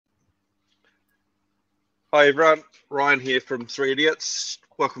Hi everyone, Ryan here from Three Idiots.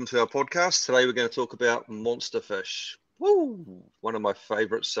 Welcome to our podcast. Today we're going to talk about monster fish. Woo! One of my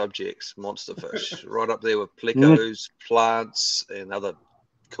favourite subjects, monster fish. Right up there with plecos, plants, and other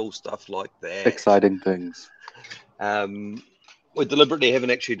cool stuff like that. Exciting things. We deliberately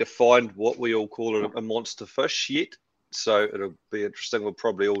haven't actually defined what we all call a monster fish yet. So it'll be interesting. We'll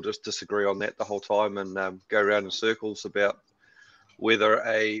probably all just disagree on that the whole time and go around in circles about whether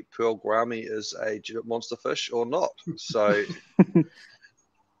a pearl gourami is a monster fish or not. So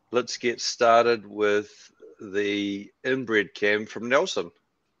let's get started with the inbred cam from Nelson.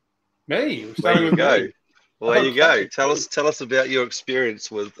 Me? There you go. Me. Well, there you go. Tell us about your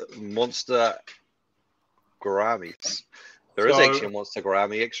experience with monster gouramis. There is actually a monster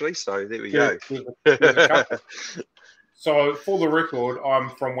gourami, actually. So there we go. There's a couple. So for the record,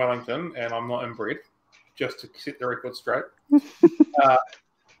 I'm from Wellington and I'm not inbred, just to set the record straight.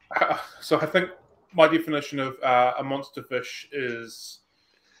 So I think my definition of a monster fish is,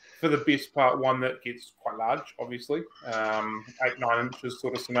 for the best part, one that gets quite large, obviously, 8-9 inches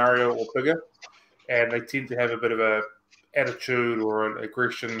sort of scenario or bigger, and they tend to have a bit of a attitude or an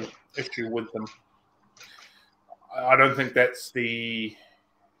aggression issue with them. I don't think that's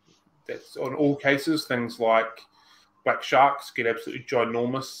on all cases. Things like black sharks get absolutely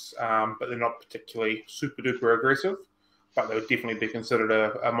ginormous, but they're not particularly super duper aggressive, but they would definitely be considered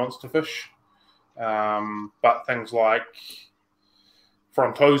a monster fish. But things like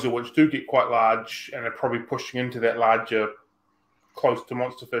frontosa, which do get quite large and are probably pushing into that larger, close to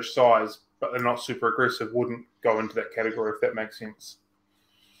monster fish size, but they're not super aggressive, wouldn't go into that category, if that makes sense.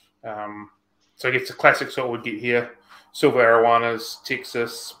 So I guess the classics that we'd get here: silver arowanas,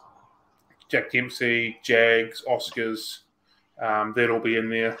 Texas, Jack Dempsey, Jags, Oscars, they'd all be in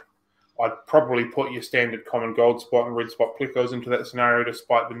there. I'd probably put your standard common gold spot and red spot plecos into that scenario,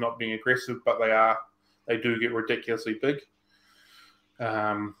 despite them not being aggressive, but they do get ridiculously big.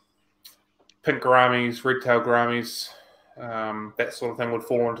 Pink gouramis, red tail gouramis, that sort of thing would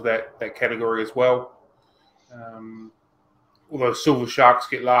fall into that category as well. Although silver sharks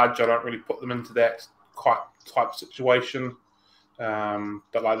get large, I don't really put them into that type situation.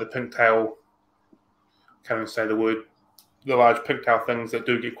 But like the pink tail, can't even say the word, the large pink tail things that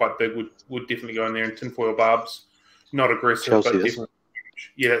do get quite big would definitely go in there. And tinfoil barbs, not aggressive, Celsius. but definitely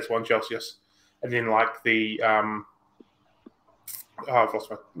huge. Yeah, that's one, Celsius. And then like the I've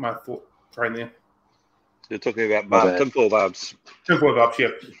lost my thought train there. You're talking about tinfoil barbs. Tinfoil barbs, yeah,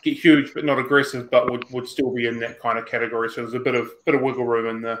 get huge but not aggressive, but would still be in that kind of category. So there's a bit of wiggle room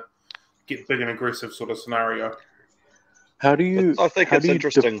in the get big and aggressive sort of scenario. How do you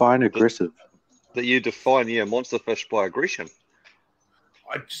define aggressive? That you define monster fish by aggression.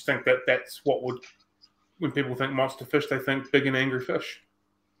 I just think that's what when people think monster fish, they think big and angry fish.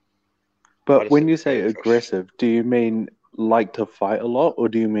 But when you say aggressive, do you mean like to fight a lot, or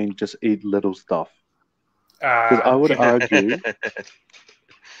do you mean just eat little stuff? Because I would argue,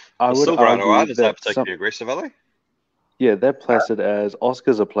 silver arowanas are particularly aggressive, are they? Yeah, they're placid as.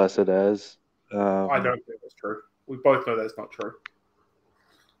 Oscars are placid as. I don't think that's true. We both know that's not true.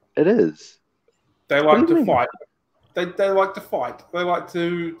 It is. They like to fight. They like to fight. They like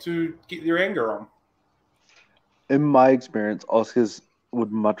to get their anger on. In my experience, Oscars would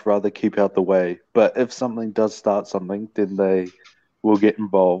much rather keep out the way. But if something does start something, then they will get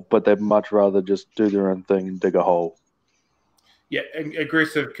involved. But they'd much rather just do their own thing and dig a hole. Yeah, and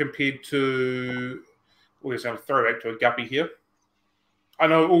aggressive compared to, we're going to throw back to a guppy here. I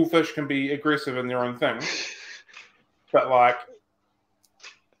know all fish can be aggressive in their own thing, but like,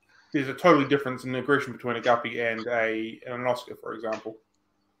 there's a totally difference in aggression between a guppy and an Oscar, for example.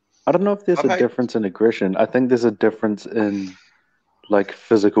 I don't know if there's a difference in aggression. I think there's a difference in like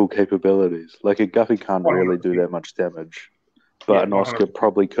physical capabilities. Like a guppy can't really do that much damage, but an Oscar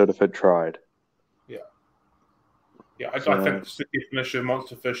probably could if it tried. Yeah, I think the definition of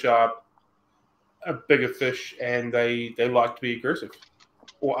monster fish are a bigger fish and they like to be aggressive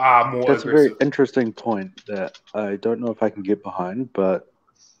or are more aggressive. That's a very interesting point that I don't know if I can get behind, but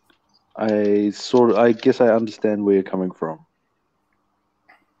I guess I understand where you're coming from.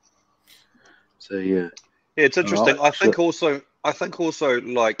 So yeah, it's interesting. I think also,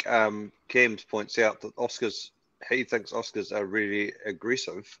 like Cams points out that he thinks Oscars are really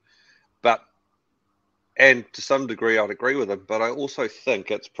aggressive, and to some degree I'd agree with him. But I also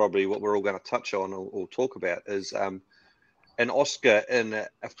think it's probably what we're all going to touch on or talk about is an Oscar in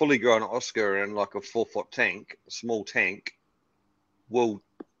a fully grown Oscar in like a 4-foot tank, a small tank, will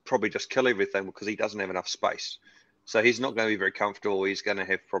probably just kill everything because he doesn't have enough space. So he's not going to be very comfortable. He's going to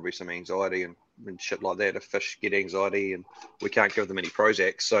have probably some anxiety and shit like that. If fish get anxiety and we can't give them any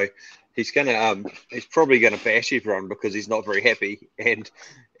Prozac. So he's probably gonna bash everyone because he's not very happy, and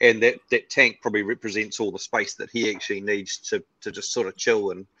that tank probably represents all the space that he actually needs to just sort of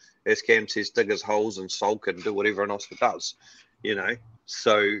chill and, as Cam says, dig his holes and sulk and do what everyone else does, you know.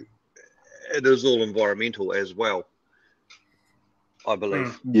 So it is all environmental as well, I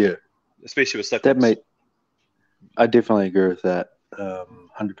believe. Yeah, especially with cichlids. that mate. I definitely agree with that,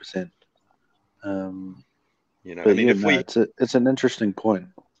 100%. You know, But I mean, it's an interesting point.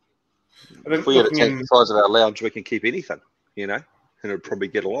 if we had a tank the size of our lounge, we can keep anything, you know, and it'd probably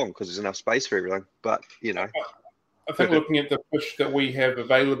get along because there's enough space for everything. But, you know, I think looking at the fish that we have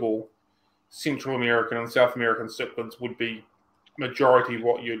available, Central American and South American cichlids would be majority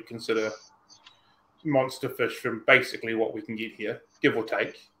what you'd consider monster fish from basically what we can get here, give or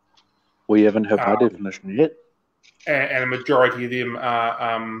take. We haven't had high definition yet. And a majority of them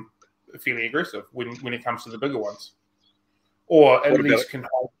are fairly aggressive when it comes to the bigger ones. Or at least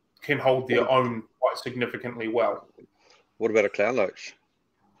can hold their own quite significantly well. What about a clown loach?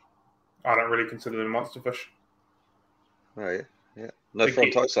 I don't really consider them monster fish. Oh, yeah. Yeah. No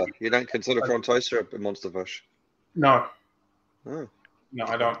frontosa. You don't consider frontosa a monster fish? No. Oh. No,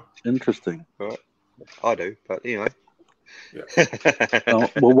 I don't. Interesting. Right. I do, but anyway. Yeah.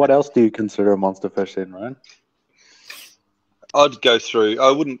 Well, what else do you consider a monster fish then, Ryan? I'd go through.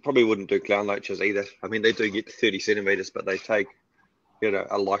 I probably wouldn't do clown loaches either. I mean, they do get to 30 centimeters, but they take, you know,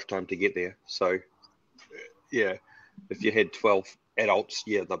 a lifetime to get there. So, yeah, if you had 12 adults,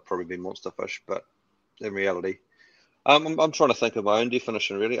 yeah, they'd probably be monster fish. But in reality, I'm trying to think of my own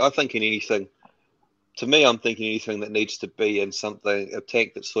definition. Really, I'm thinking anything. To me, I'm thinking anything that needs to be in a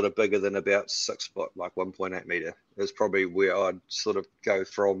tank that's sort of bigger than about 6 foot, like 1.8 meter, is probably where I'd sort of go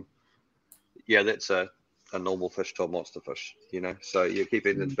from. Yeah, that's a normal fish to a monster fish, you know. So you're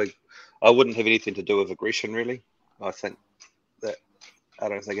keeping it big. I wouldn't have anything to do with aggression, really. I don't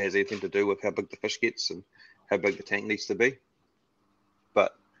think it has anything to do with how big the fish gets and how big the tank needs to be.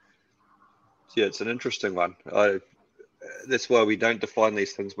 But yeah, it's an interesting one. That's why we don't define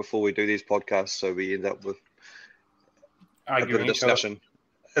these things before we do these podcasts, so we end up with a bit of discussion.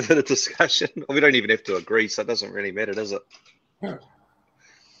 A bit of discussion. We don't even have to agree, so it doesn't really matter, does it? Yeah.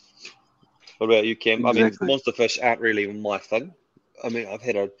 What about you, Cam? Exactly. I mean, monster fish aren't really my thing. I mean, I've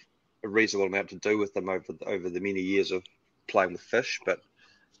had a reasonable amount to do with them over the many years of playing with fish, but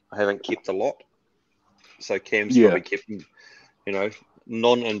I haven't kept a lot. So Cam's probably kept, you know,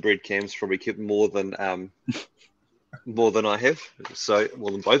 non-inbred Cam's probably kept more than I have. So,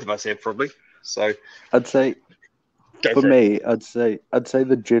 well, than both of us have probably. So, I'd say I'd say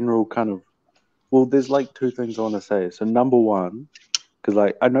the general kind of, well, there's like two things I want to say. So number one, because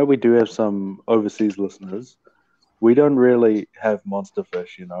like I know we do have some overseas listeners, we don't really have monster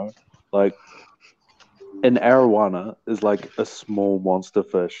fish, you know. Like an arowana is like a small monster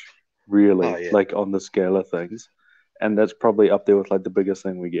fish, really, like on the scale of things, and that's probably up there with like the biggest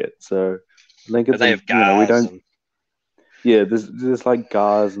thing we get. So I think it's we don't. Yeah, there's like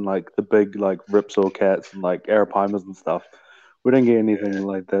gars and like the big like ripsaw cats and like arapimas and stuff. We don't get anything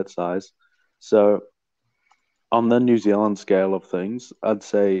like that size. So on the New Zealand scale of things, I'd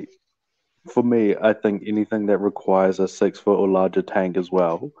say for me, I think anything that requires a 6 foot or larger tank as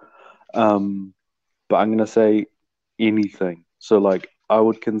well. But I'm gonna say anything. So like I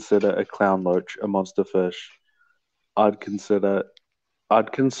would consider a clown loach a monster fish. I'd consider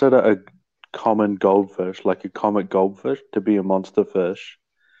a common goldfish, like a comet goldfish, to be a monster fish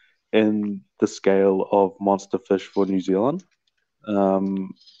in the scale of monster fish for New Zealand.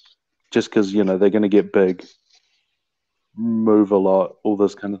 Just because, you know, they're going to get big, move a lot, all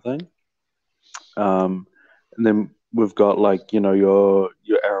this kind of thing. And then we've got like, you know, your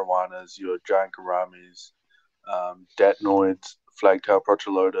arowanas, your giant gouramis, datnoids, flagtail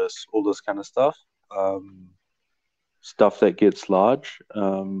procholotus, all this kind of stuff. Stuff that gets large.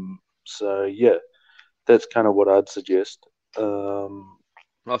 So yeah, that's kind of what I'd suggest.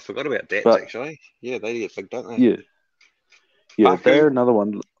 I forgot about that actually. Yeah, they get big, don't they? Yeah, Paku, they're another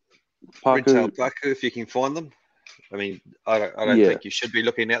one. Red-tailed Paku, if you can find them. I mean, I don't think you should be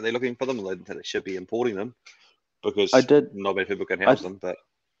looking out there looking for them. I don't think they should be importing them because not many people can house them. But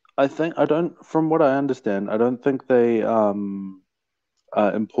from what I understand, I don't think they are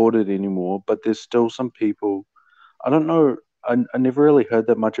imported anymore. But there's still some people. I don't know. I never really heard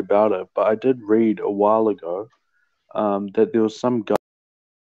that much about it, but I did read a while ago that there was some guy.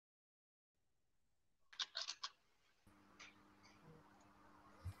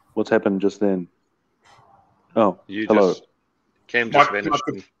 What's happened just then? Oh, hello. Cam just vanished.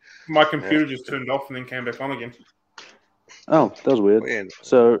 My computer just turned off and then came back on again. Oh, that was weird.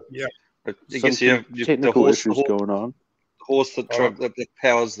 So yeah, some technical issues going on. horse that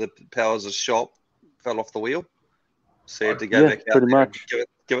powers the shop fell off the wheel. So you had to go back out pretty there much. and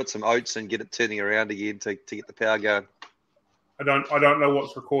give it some oats and get it turning around again to get the power going. I don't know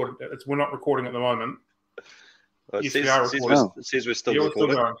what's recorded. We're not recording at the moment. Well, Yes, it we are recording. says we're still We're still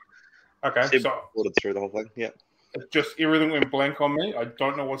recording. going. Okay, so recorded through the whole thing. Yeah. Just everything went blank on me. I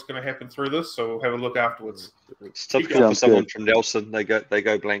don't know what's going to happen through this, so we'll have a look afterwards. It's typical for someone from Nelson. They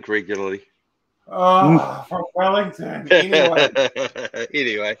go blank regularly. Oh, from Wellington.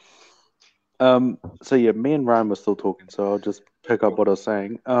 Anyway. So yeah, me and Ryan were still talking, so I'll just pick up what I was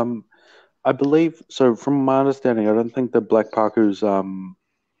saying. I believe so. From my understanding, I don't think the black paku's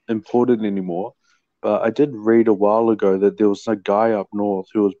imported anymore. But I did read a while ago that there was a guy up north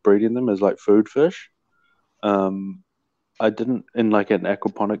who was breeding them as like food fish. I didn't in like an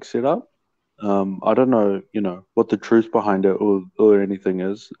aquaponic setup. I don't know, what the truth behind it or anything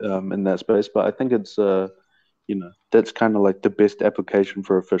is in that space, but I think it's that's kind of like the best application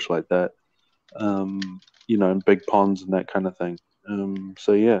for a fish like that. In big ponds and that kind of thing.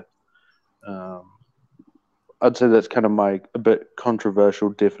 So yeah. I'd say that's kind of a bit controversial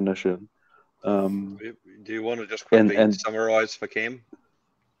definition. Do you want to just quickly summarize for Cam?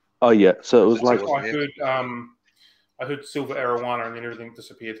 Oh yeah, so it was like I heard silver arowana and then everything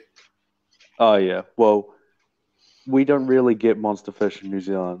disappeared. Oh yeah, well, we don't really get monster fish in New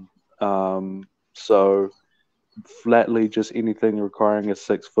Zealand, so flatly just anything requiring a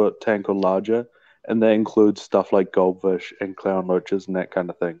 6-foot tank or larger, and that includes stuff like goldfish and clown roaches and that kind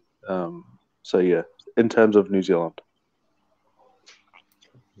of thing. So yeah, in terms of New Zealand.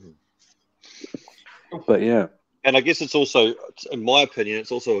 But yeah, and I guess it's also, in my opinion,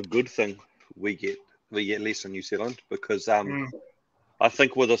 it's also a good thing we get less in New Zealand because I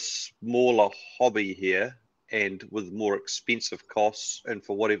think with a smaller hobby here and with more expensive costs, and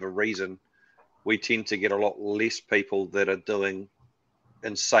for whatever reason, we tend to get a lot less people that are doing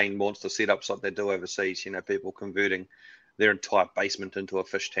insane monster setups like they do overseas. People converting their entire basement into a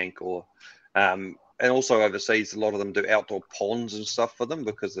fish tank, or and also overseas, a lot of them do outdoor ponds and stuff for them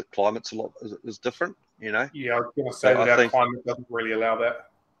because the climate's is different. Yeah, I was going to say that our climate doesn't really allow that.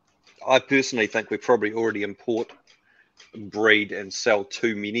 I personally think we probably already import, breed, and sell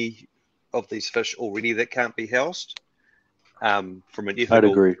too many of these fish already that can't be housed. From an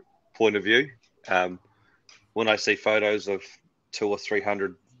ethical point of view, when I see photos of 200 or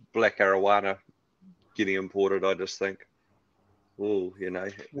 300 black arowana getting imported, I just think, oh,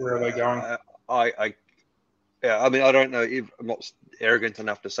 where are they going? I mean, I don't know. I'm not arrogant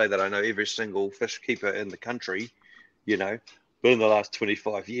enough to say that I know every single fish keeper in the country, but in the last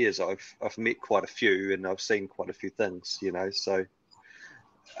 25 years, I've met quite a few and I've seen quite a few things, so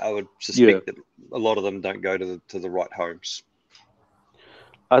I would suspect that a lot of them don't go to the right homes.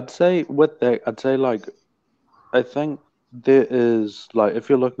 I'd say with that, I think there is, like, if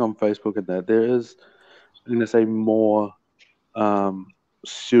you're looking on Facebook and that, there is, I'm going to say, more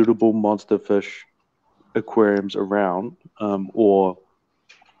suitable monster fish aquariums around, or,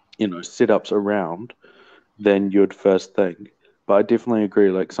 setups around than you'd first think. But I definitely agree.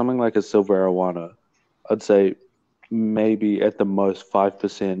 Like something like a silver arowana, I'd say maybe at the most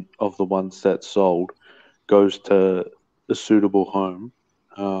 5% of the ones that's sold goes to a suitable home,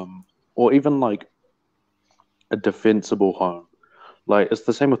 or even like a defensible home. Like it's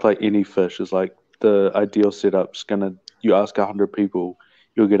the same with like any fish. It's like the ideal setup's you ask 100 people,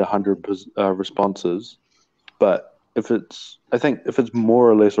 you'll get 100 responses. But I think if it's more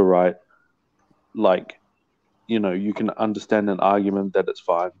or less alright, like, you can understand an argument that it's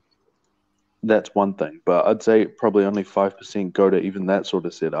fine. That's one thing. But I'd say probably only 5% go to even that sort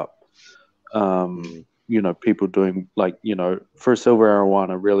of setup. People doing like, for a silver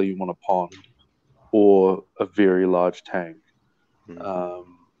arowana, really you want a pond or a very large tank.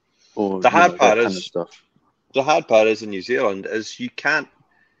 Or the hard part is kind of stuff. The hard part is in New Zealand is you can't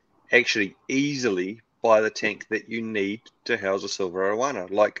actually easily buy the tank that you need to house a silver arowana.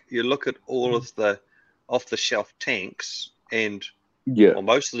 Like you look at all of the off-the-shelf tanks, and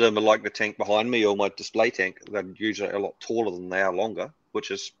most of them are like the tank behind me or my display tank. They're usually a lot taller than they are longer, which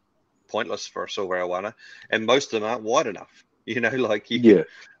is pointless for a silver arowana. And most of them aren't wide enough.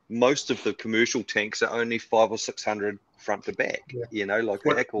 Most of the commercial tanks are only 500 or 600 front to back. Like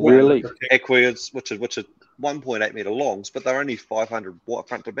the Aquariums, which are 1.8 meter longs, but they're only 500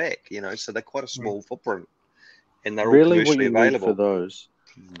 front to back. So they're quite a small footprint, and they're all commercially available. Need for those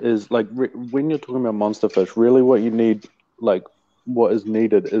is like when you're talking about monster fish, really what you need, like what is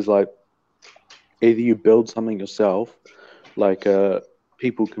needed is like either you build something yourself, like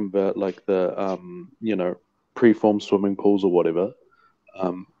people convert like the preformed swimming pools or whatever.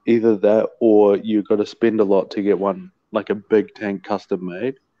 Either that or you got to spend a lot to get one like a big tank custom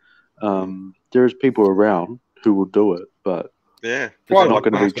made. There's people around who will do it, but it's not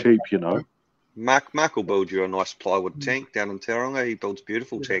going to be cheap, you know. Mark will build you a nice plywood tank down in Tauranga. He builds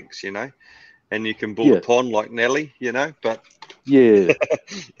beautiful tanks, you know, and you can build a pond like Nelly, you know. But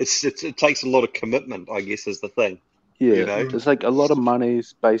it takes a lot of commitment, I guess, is the thing. Yeah, you know? It's like a lot of money,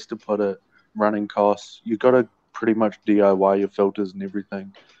 space to put it, running costs. You got to pretty much DIY your filters and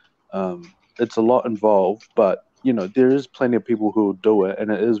everything. It's a lot involved, but you know there is plenty of people who will do it,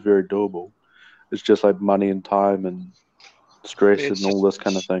 and it is very doable. It's just like money and time and stress and all this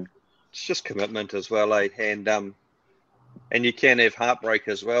kind of thing. It's just commitment as well, eh? And you can have heartbreak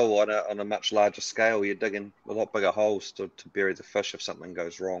as well on a much larger scale. You're digging a lot bigger holes to bury the fish if something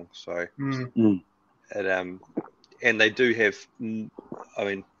goes wrong. So, and they do have, I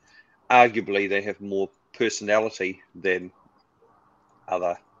mean, arguably they have more personality than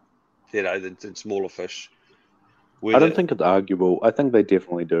other, you know, than smaller fish. I don't think it's arguable. I think they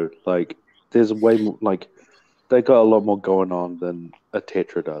definitely do. Like, there's way more, like, they got a lot more going on than a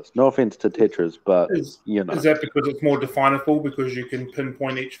tetra does. No offense to tetras, but you know, is that because it's more definable because you can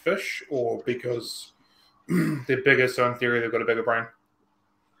pinpoint each fish, or because they're bigger, so in theory they've got a bigger brain?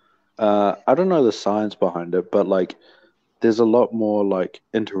 I don't know the science behind it, but like, there's a lot more like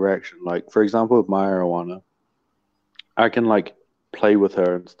interaction. Like, for example, with my arowana, I can like play with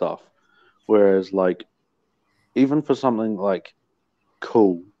her and stuff, whereas like, even for something like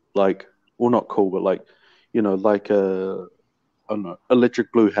cool, like, well, not cool, but like, you know, like a, I don't know,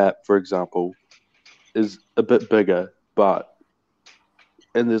 electric blue hat, for example, is a bit bigger,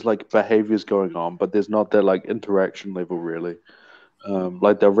 and there's like behaviors going on, but there's not that like interaction level really.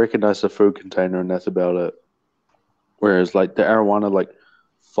 Like they'll recognize the food container and that's about it. Whereas like the arowana like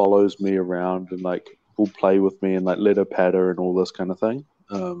follows me around and like will play with me and like let her pat her and all this kind of thing.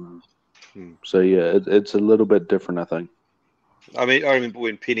 So yeah, it's a little bit different, I think. I mean, I remember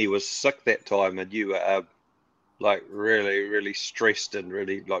when Penny was sick that time, and you were like really, really stressed and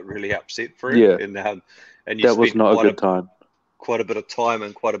really upset for her. Yeah, and you that was not a good time. Quite a bit of time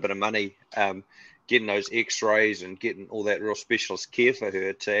and quite a bit of money getting those X-rays and getting all that real specialist care for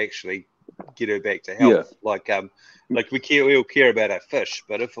her to actually get her back to health. Yeah. Like we all care about our fish,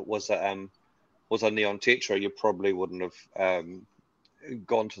 but if it was a neon tetra, you probably wouldn't have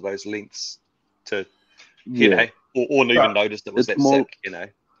gone to those lengths to you know, or even noticed it was that sick, you know.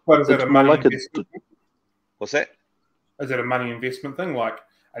 What is that, a money investment? What's that? Is it a money investment thing? Like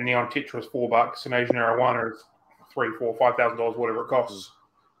a neon tetra is $4, an Asian arowana is $3,000, $4,000, $5,000, whatever it costs.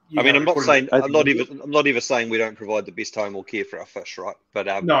 I mean, I'm not even saying we don't provide the best home or care for our fish, right? But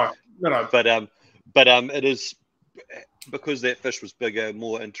no. But it is because that fish was bigger,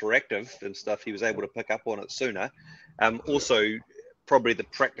 more interactive and stuff. He was able to pick up on it sooner. Also, probably the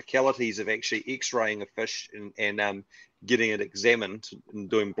practicalities of actually X-raying a fish and getting it examined and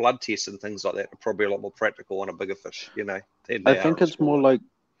doing blood tests and things like that are probably a lot more practical on a bigger fish, you know. I think it's more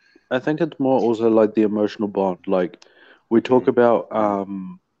also like the emotional bond. Like we talk about,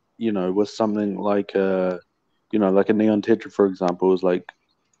 you know, with something like you know, like a neon tetra, for example, is like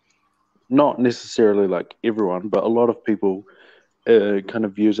not necessarily like everyone, but a lot of people kind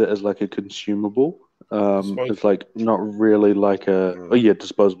of use it as like a consumable. It's like not really like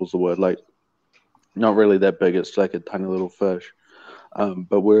disposable is the word. Like not really that big. It's like a tiny little fish.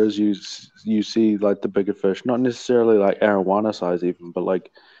 But whereas you see like the bigger fish, not necessarily like arowana size even, but like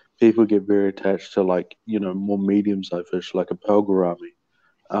people get very attached to like, you know, more medium sized fish like a pearl gourami,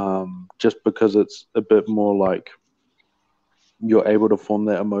 just because it's a bit more like you're able to form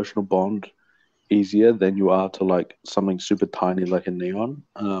that emotional bond easier than you are to like something super tiny like a neon.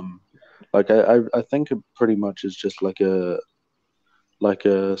 Like I think it pretty much is just like a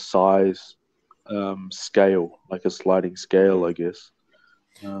size scale, like a sliding scale, I guess.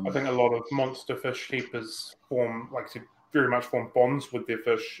 I think a lot of monster fish keepers very much form bonds with their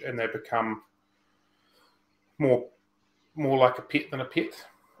fish, and they become more like a pet than a pet,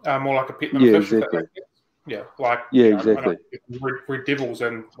 more like a pet than a fish. Exactly. Exactly. Red devils,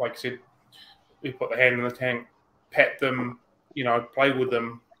 and like I said, we put the hand in the tank, pat them, you know, play with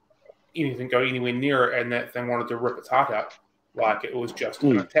them. Anything go anywhere near it, and that thing wanted to rip its heart out, like it was just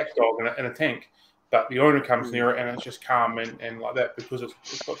an attack dog in a tank. But the owner comes near it, and it's just calm and like that because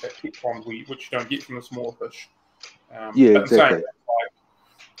it's got that pet bond which you don't get from the smaller fish. But exactly. Like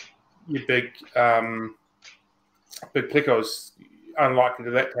your big plecos, unlikely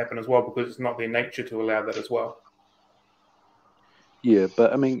to that happen as well because it's not their nature to allow that as well. Yeah,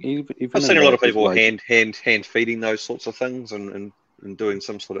 but I mean, even I've seen a lot of people hand feeding those sorts of things and doing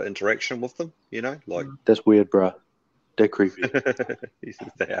some sort of interaction with them, you know, like that's weird, bruh. They're creepy.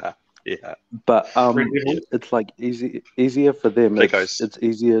 They are. Yeah. But it's like easier for them. It's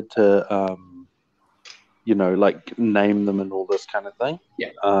easier to like name them and all this kind of thing. Yeah.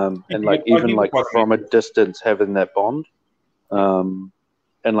 And like even like from a distance having that bond,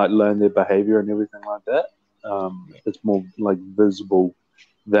 and like learn their behavior and everything like that. It's more like visible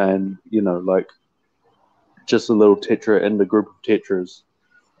than like just a little tetra in the group of tetras,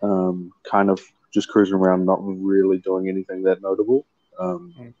 kind of just cruising around, not really doing anything that notable.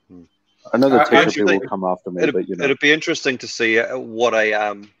 I know the tetra people will come after me, but it'd be interesting to see what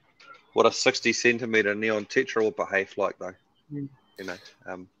a 60 centimeter neon tetra will behave like, though.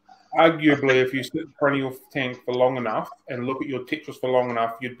 Arguably, if you sit in the perennial tank for long enough and look at your tetras for long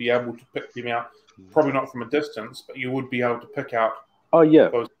enough, you'd be able to pick them out. Probably not from a distance, but you would be able to pick out. Oh yeah.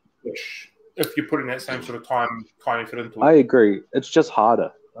 Those fish if you're putting that same sort of time effort into it. I agree. It's just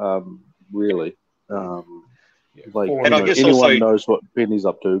harder, really. Like and I guess anyone knows what Penny's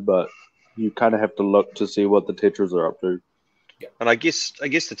up to, but you kind of have to look to see what the tetras are up to. Yeah. And I guess the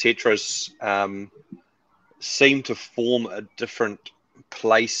tetras seem to form a different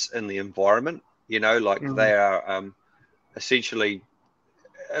place in the environment. Like they are essentially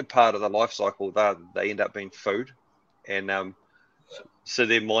a part of the life cycle. They end up being food, and so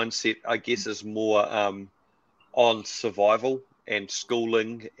their mindset, I guess, is more on survival and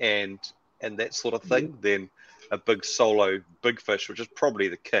schooling and that sort of thing than a big solo big fish, which is probably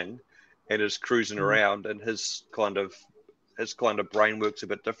the king, and is cruising around, and his kind of brain works a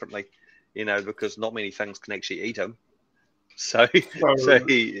bit differently, because not many things can actually eat him. So he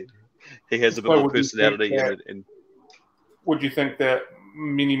has a bit more personality. And would you think that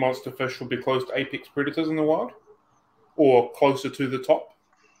many monster fish will be close to apex predators in the wild, or closer to the top?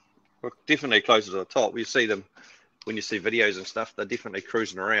 Well, definitely closer to the top. You see them when you see videos and stuff. They're definitely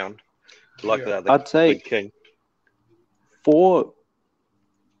cruising around like the I'd say big king. Probably,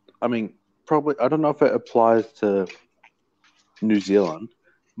 I don't know if it applies to New Zealand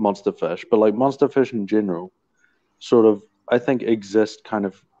monster fish, but like monster fish in general, sort of, I think exist kind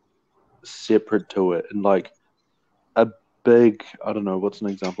of separate to it. And like a big, I don't know, what's an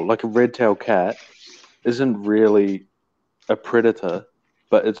example? Like a red-tailed cat isn't really a predator,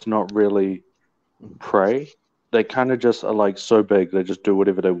 but it's not really prey. They kind of just are like so big, they just do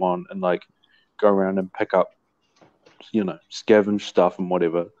whatever they want and like go around and pick up, scavenge stuff and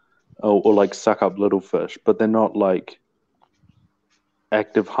whatever, or like suck up little fish, but they're not like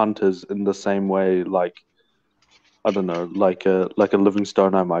active hunters in the same way, like, I don't know, like a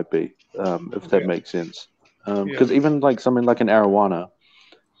Livingstone I might be, if that makes sense. Because even like something like an arowana,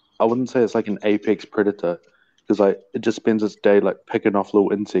 I wouldn't say it's like an apex predator, because like it just spends its day like picking off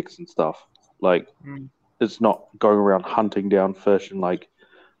little insects and stuff. Like it's not going around hunting down fish and like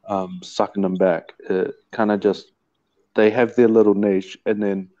sucking them back. It kind of just, they have their little niche, and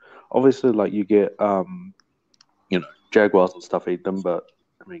then obviously like you get jaguars and stuff eat them, but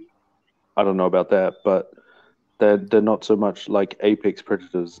I mean, I don't know about that, but they're not so much like apex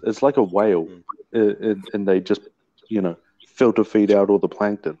predators. It's like a whale, and they just filter feed out all the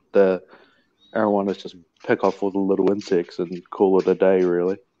plankton. The arowanas just pick off all the little insects and call it a day,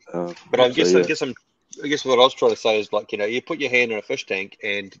 really. But I guess what I was trying to say is, like, you put your hand in a fish tank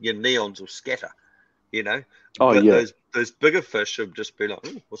and your neons will scatter, Those bigger fish will just be like,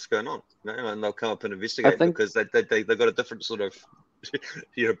 what's going on? And they'll come up and investigate because they've got a different sort of,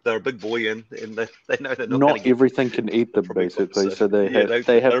 they're a big boy and they know they're not everything can eat them, basically. So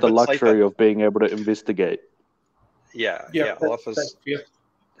they have the luxury safer of being able to investigate. Yeah.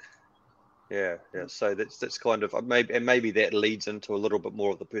 So that's kind of maybe that leads into a little bit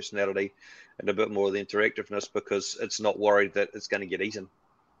more of the personality and a bit more of the interactiveness, because it's not worried that it's going to get eaten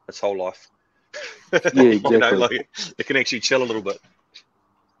its whole life. Yeah, exactly. It can actually chill a little bit.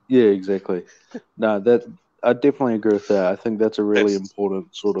 Yeah, exactly. No, I definitely agree with that. I think that's a really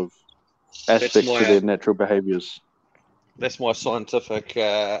important sort of aspect to their natural behaviors. That's my scientific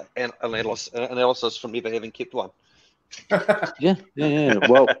analysis from never having kept one. Yeah.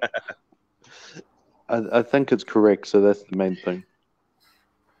 Well, I think it's correct, so that's the main thing.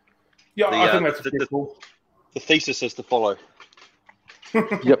 Yeah, I think that's pretty cool. The thesis is to follow.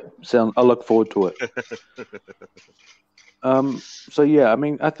 Yep, I look forward to it. So yeah, I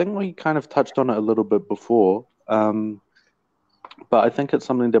mean, I think we kind of touched on it a little bit before, but I think it's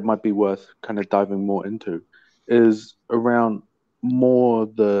something that might be worth kind of diving more into, is around more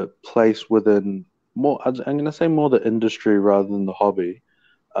the place within I'm going to say more the industry rather than the hobby,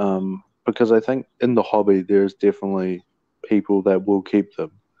 because I think in the hobby there's definitely people that will keep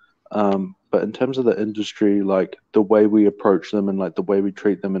them. But in terms of the industry, like the way we approach them and like the way we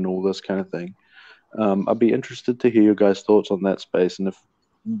treat them and all this kind of thing, I'd be interested to hear your guys' thoughts on that space, and if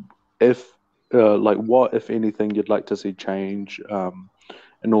if like what, if anything, you'd like to see change,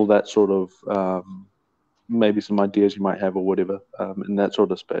 and all that sort of maybe some ideas you might have or whatever in that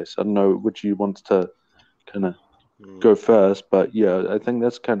sort of space. I don't know which you want to kind of go first, but yeah, I think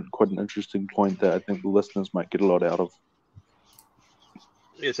that's kind of quite an interesting point that I think the listeners might get a lot out of.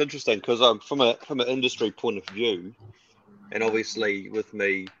 It's interesting because from an industry point of view, and obviously with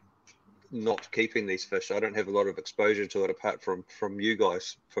me not keeping these fish, I don't have a lot of exposure to it apart from you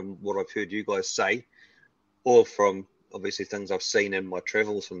guys, from what I've heard you guys say, or from obviously things I've seen in my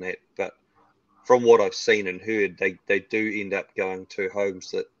travels and that. But from what I've seen and heard, they do end up going to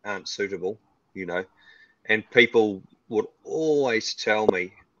homes that aren't suitable, you know. And people would always tell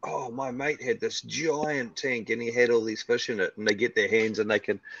me, "Oh, my mate had this giant tank and he had all these fish in it." And they get their hands and they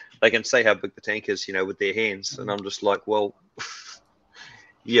can say how big the tank is, you know, with their hands. And I'm just like, well,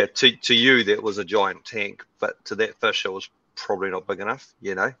 yeah, to you that was a giant tank, but to that fish it was probably not big enough,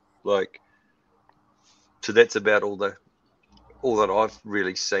 you know. Like, so that's about all that I've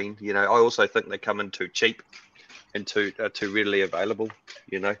really seen. You know, I also think they come in too cheap and too readily available.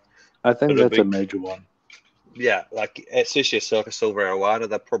 You know, I think that's a major one. Yeah, like especially a silver arowana,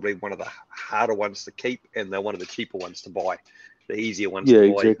 they're probably one of the harder ones to keep, and they're one of the cheaper ones to buy, the easier ones to buy.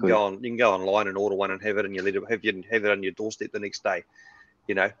 Exactly. You can go online and order one and have it, and you have it on your doorstep the next day.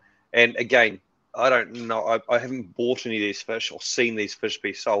 You know, and again, I don't know. I haven't bought any of these fish or seen these fish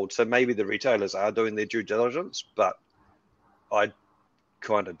be sold, so maybe the retailers are doing their due diligence, but I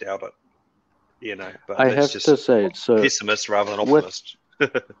kind of doubt it. You know, but I have to say, so pessimist rather than optimist.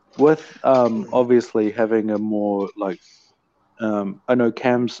 With obviously having a more like I know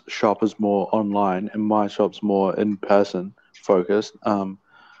Cam's shop is more online and my shop's more in person focused. But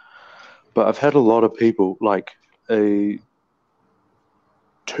I've had a lot of people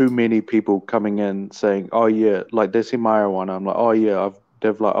too many people coming in saying, "Oh yeah," like they see my arowana. I'm like, "Oh yeah," I've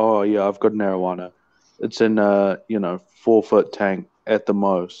got an arowana. It's in a 4-foot tank at the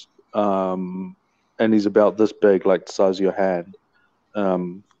most, and he's about this big, like the size of your hand.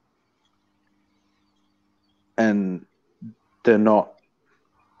 And they're not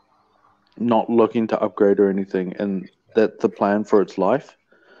looking to upgrade or anything, and that's the plan for its life.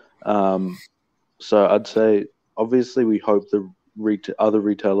 So I'd say, obviously, we hope the other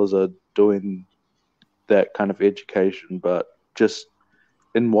retailers are doing that kind of education, but just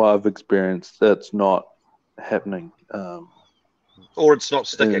in what I've experienced, that's not happening. Or it's not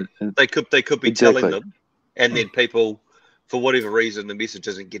sticking. They could be telling them, and then people, for whatever reason, the message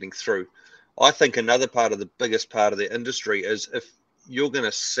isn't getting through. I think another part of the biggest part of the industry is if you're going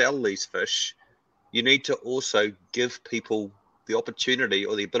to sell these fish, you need to also give people the opportunity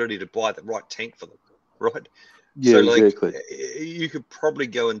or the ability to buy the right tank for them, right? Yeah, so like exactly. You could probably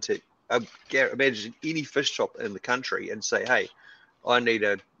go into imagine any fish shop in the country and say, "Hey, I need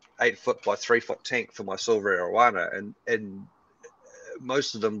a 8-foot by 3-foot tank for my silver arowana," and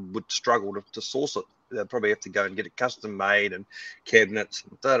most of them would struggle to source it. They'd probably have to go and get it custom made and cabinets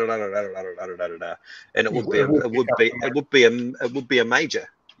and and it would be a major,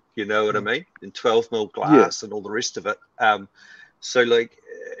 you know what I mean? In 12mm glass and all the rest of it. So like,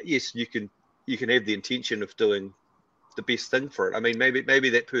 yes, you can have the intention of doing the best thing for it. I mean, maybe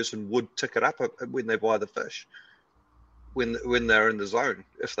that person would tick it up when they buy the fish, when they're in the zone,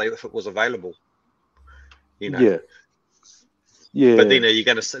 if it was available, you know. Yeah. But then are you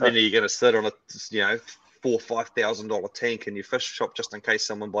going to sit on a $4,000 or $5,000 tank in your fish shop just in case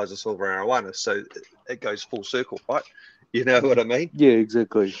someone buys a silver arowana? So it goes full circle, right? You know what I mean? Yeah,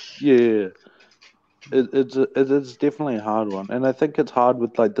 exactly. Yeah. It's definitely a hard one, and I think it's hard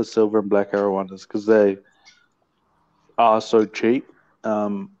with like the silver and black arowanas because they are so cheap.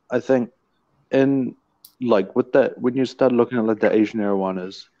 I think in like with that, when you start looking at like the Asian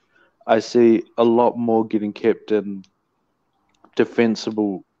arowanas, I see a lot more getting kept in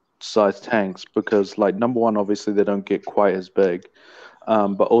defensible size tanks because, like, number one, obviously they don't get quite as big,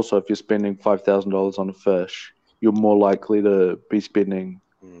 but also if you're spending $5,000 on a fish, you're more likely to be spending,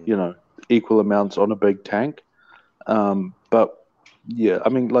 equal amounts on a big tank. But yeah, I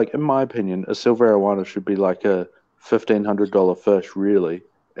mean, like in my opinion, a silver arowana should be like a $1,500 fish, really,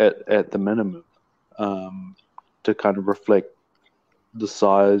 at the minimum, to kind of reflect the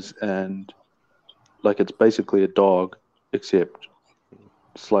size, and like it's basically a dog except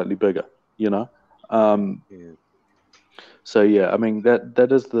slightly bigger, So yeah, I mean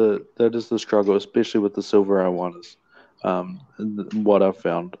that is the struggle, especially with the silver arowanas. What I've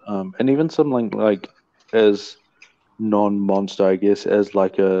found, and even something like as non-monster, I guess, as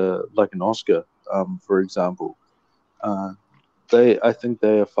like an Oscar, for example, I think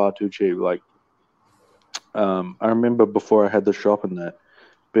they are far too cheap. Like, I remember before I had the shop in that,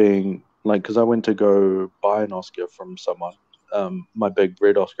 being like, because I went to go buy an Oscar from someone, my big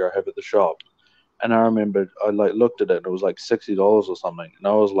red Oscar I have at the shop, and I remembered I like looked at it and it was like $60 or something, and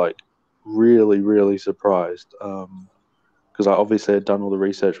I was like really, really surprised, because I obviously had done all the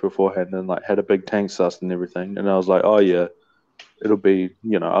research beforehand and like had a big tank sussed and everything, and I was like, oh yeah, it'll be,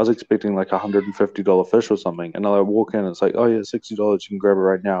 I was expecting like $150 fish or something, and I like walk in and it's like, oh yeah, $60, you can grab it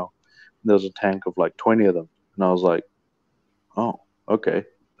right now. And there was a tank of like 20 of them, and I was like, oh, okay.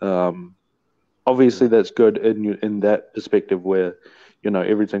 Obviously that's good in that perspective where,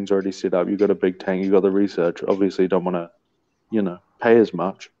 everything's already set up. You've got a big tank, you've got the research. Obviously you don't want to, pay as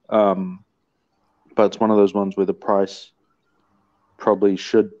much. But it's one of those ones where the price probably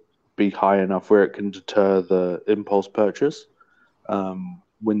should be high enough where it can deter the impulse purchase,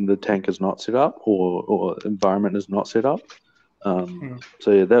 when the tank is not set up or environment is not set up.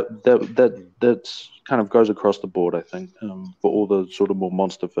 So yeah, that's kind of goes across the board, I think, for all the sort of more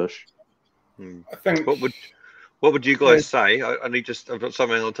monster fish. I think. What would you guys say? I've got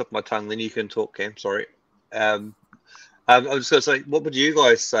something on the tip of my tongue. Then you can talk, Cam. Sorry. I was just going to say, what would you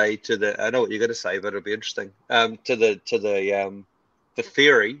guys say to the? I know what you're going to say, but it'll be interesting. To the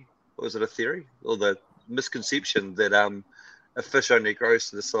theory. Was it a theory or the misconception that a fish only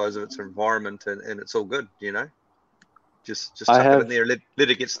grows to the size of its environment and it's all good, Just chuck it in there and let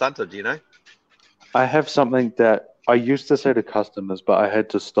it get stunted, I have something that I used to say to customers, but I had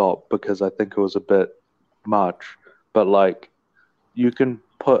to stop because I think it was a bit much. But like, you can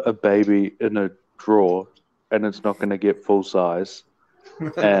put a baby in a drawer and it's not going to get full size.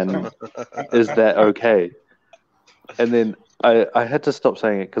 And is that okay? And then I had to stop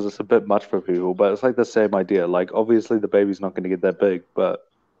saying it because it's a bit much for people, but it's like the same idea. Like, obviously the baby's not going to get that big, but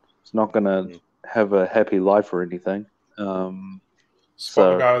it's not going to have a happy life or anything.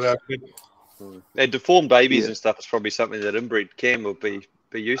 And deformed babies and stuff is probably something that inbred Cam will be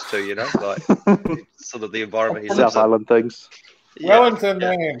used to, like sort of the environment he lives in. South Island things. Wellington,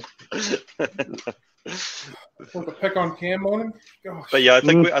 man. Want to pick on Cam on him? Gosh. But yeah,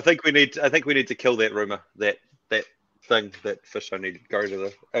 I think we need to kill that rumor that thing that fish only go to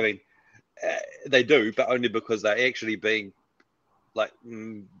the. I mean, they do, but only because they're actually being like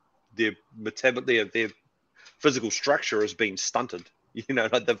their physical structure is being stunted.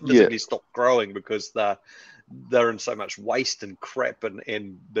 Like they've physically stopped growing because they're in so much waste and crap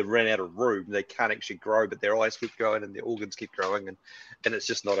and they ran out of room. They can't actually grow, but their eyes keep growing and their organs keep growing, and it's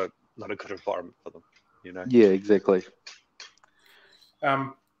just not a good environment for them. Yeah, exactly.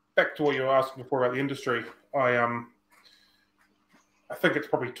 Back to what you were asking before about the industry, I think it's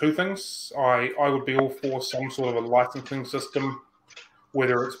probably two things. I would be all for some sort of a licensing system,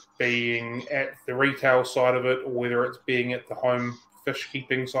 whether it's being at the retail side of it or whether it's being at the home fish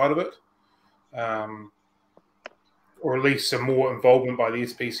keeping side of it, or at least some more involvement by the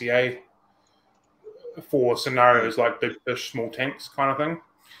SPCA for scenarios like big fish, small tanks kind of thing.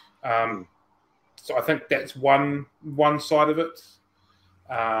 So I think that's one side of it.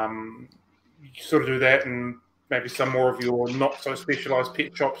 You sort of do that, and maybe some more of your not so specialized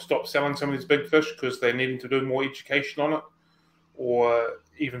pet shops stop selling some of these big fish because they're needing to do more education on it, or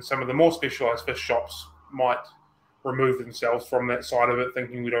even some of the more specialized fish shops might remove themselves from that side of it,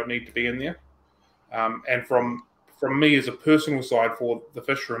 thinking we don't need to be in there. And from me as a personal side for the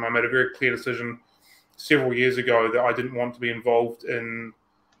Fishroom, I made a very clear decision several years ago that I didn't want to be involved in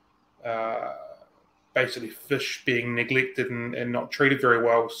basically fish being neglected and not treated very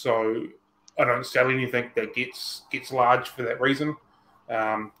well. So I don't sell anything that gets large for that reason.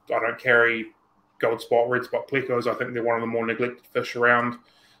 I don't carry gold spot, red spot plecos. I think they're one of the more neglected fish around.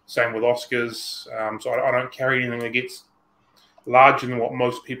 Same with Oscars. So I don't carry anything that gets larger than what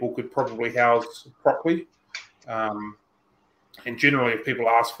most people could probably house properly. And generally, if people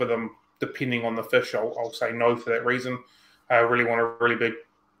ask for them, depending on the fish, I'll say no for that reason. I really want a really big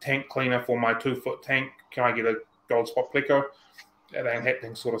tank cleaner for my 2-foot tank. Can I get a gold spot pleco? That ain't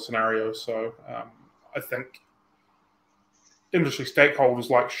happening sort of scenario. So I think industry stakeholders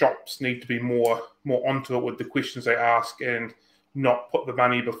like shops need to be more onto it with the questions they ask and not put the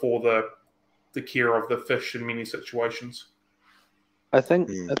money before the care of the fish in many situations. I think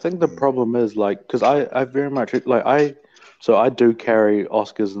the problem is because I very much I do carry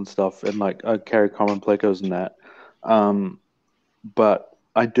Oscars and stuff, and I carry common plecos and that, but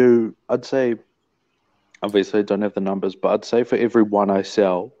I'd say, obviously I don't have the numbers, but I'd say for every one I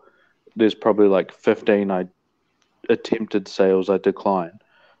sell, there's probably 15 attempted sales I decline.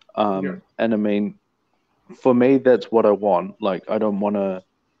 And I mean, for me, that's what I want. I don't want to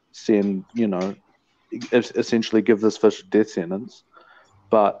send, essentially give this fish a death sentence.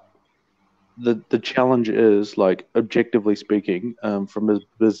 But the challenge is, like, objectively speaking, from a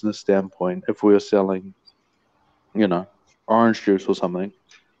business standpoint, if we were selling, orange juice or something,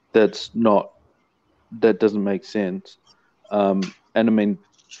 that doesn't make sense. And I mean,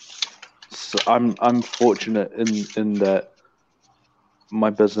 so I'm fortunate in that my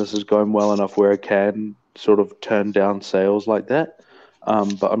business is going well enough where I can sort of turn down sales like that.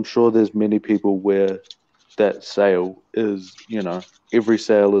 But I'm sure there's many people where that sale is, every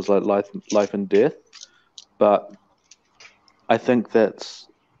sale is like life and death. But I think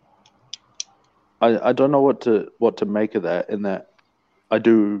I don't know what to make of that. In that I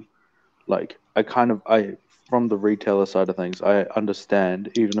do, like, I from the retailer side of things, I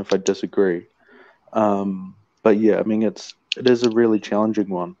understand even if I disagree. But yeah, I mean, it is a really challenging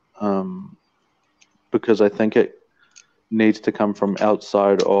one, because I think it needs to come from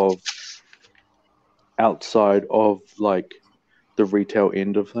outside of like the retail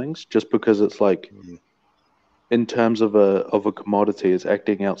end of things, just because it's like, in terms of a commodity, it's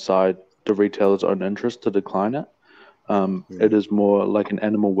acting outside the retailer's own interest to decline it. It is more like an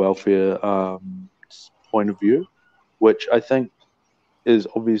animal welfare point of view, which I think is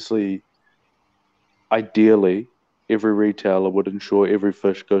obviously, ideally, every retailer would ensure every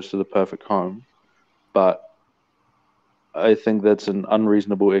fish goes to the perfect home, but I think that's an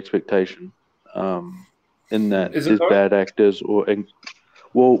unreasonable expectation. In that Is it there's though? bad actors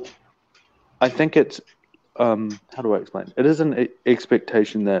well, I think it's how do I explain? It is an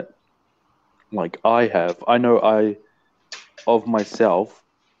expectation that, like, I know of myself,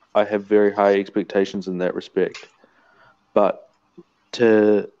 I have very high expectations in that respect, but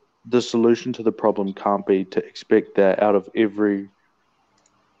the solution to the problem can't be to expect that out of every,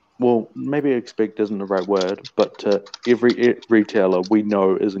 well, maybe expect isn't the right word, but to every retailer we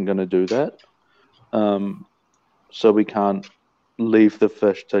know isn't going to do that. So we can't leave the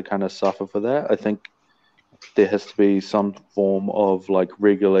fish to kind of suffer for that. I think there has to be some form of like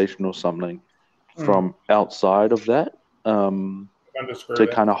regulation or something from outside of that, to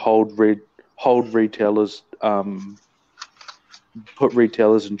kind of hold retailers, put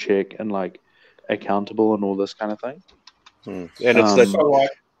retailers in check and like accountable and all this kind of thing. And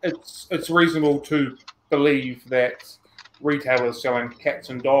it's reasonable to believe that retailers selling cats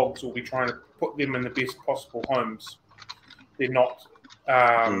and dogs will be trying to put them in the best possible homes. They're not,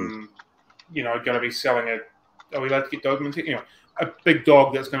 going to be selling are we allowed to get Doberman? A big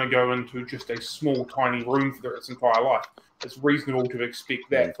dog that's going to go into just a small, tiny room for its entire life. It's reasonable to expect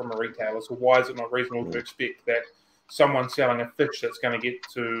that from a retailer. So why is it not reasonable to expect that someone selling a fish that's going to get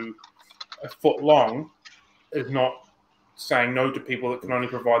to a foot long is not saying no to people that can only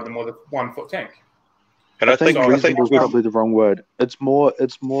provide them with a 1 foot tank? And I think reasonable is probably the wrong word. It's more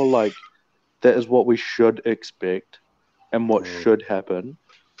like that is what we should expect and what should happen.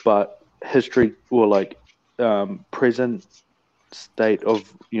 But history, or like present state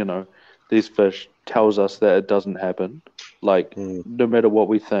of these fish, tells us that it doesn't happen. Like, no matter what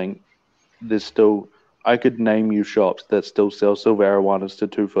we think, there's still, I could name you shops that still sell silver arowanas to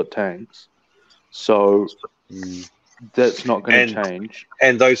 2 foot tanks. So that's not going to change.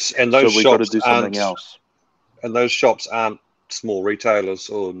 And those so we got to do something else. else. And those shops aren't small retailers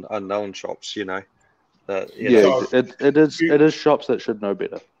or unknown shops, It is shops that should know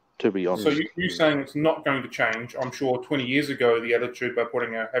better, to be honest. So you're saying it's not going to change. I'm sure 20 years ago, the attitude by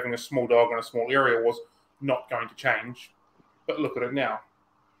having a small dog in a small area was not going to change. But look at it now.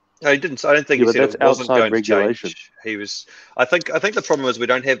 No, he didn't. I don't think he said it wasn't going to change. He was. I think the problem is we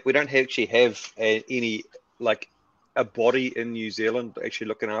don't actually have any, like, a body in New Zealand actually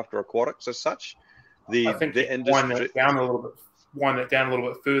looking after aquatics as such. I think the industry wind that down a little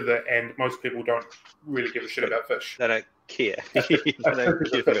bit further, and most people don't really give a shit about fish. They don't care. They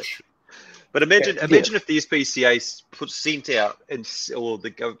don't give a fish. But imagine if the SPCA sent out,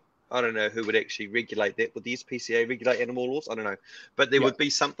 I don't know who would actually regulate that. Would the SPCA regulate animal laws? I don't know. But there would be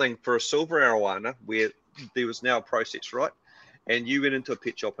something for a silver arowana where there was now a process, right? And you went into a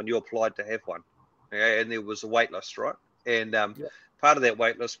pet shop and you applied to have one. Okay? And there was a wait list, right? And part of that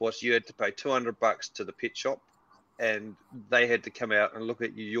wait list was you had to pay $200 to the pet shop, and they had to come out and look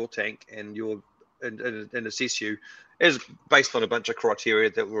at your tank and and assess you as based on a bunch of criteria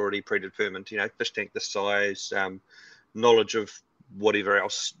that were already predetermined. Fish tank this size, knowledge of whatever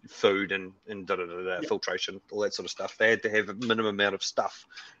else, food and filtration, all that sort of stuff. They had to have a minimum amount of stuff,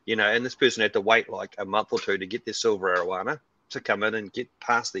 and this person had to wait like a month or two to get their silver arowana to come in and get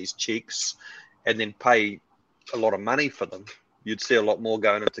past these checks and then pay a lot of money for them. You'd see a lot more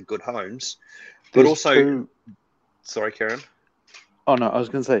going into good homes. But sorry, Karen. Oh no, I was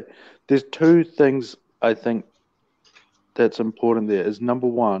going to say there's two things I think that's important there. Is number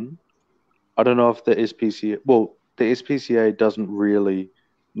one, I don't know if the SPCA. Well, the SPCA doesn't really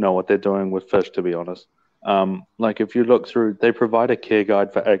know what they're doing with fish, to be honest. Like if you look through, they provide a care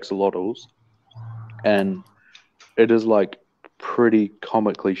guide for axolotls, and it is like pretty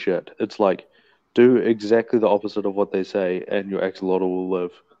comically shit. It's like do exactly the opposite of what they say, and your axolotl will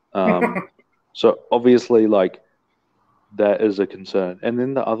live. So obviously, like that is a concern. And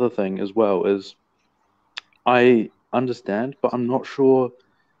then the other thing as well is I understand, but I'm not sure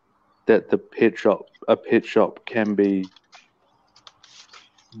that a pet shop can be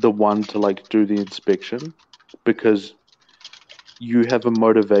the one to like do the inspection, because you have a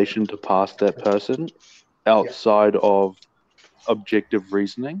motivation to pass that person outside of objective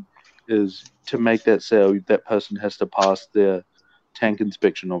reasoning. Is to make that sale, that person has to pass their tank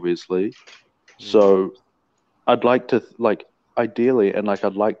inspection, obviously. So I'd like to like ideally, and like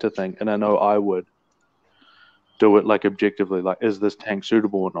I'd like to think, and I know I would do it like objectively, like is this tank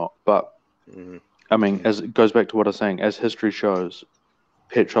suitable or not? But I mean, as it goes back to what I was saying, as history shows,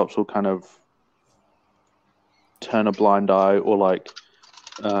 pet shops will kind of turn a blind eye or like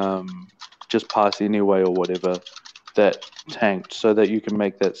just pass anyway or whatever that tanked so that you can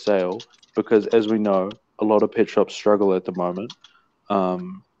make that sale, because as we know, a lot of pet shops struggle at the moment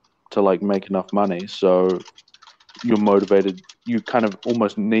to like make enough money. So you're motivated, you kind of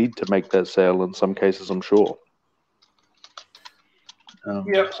almost need to make that sale in some cases, I'm sure. I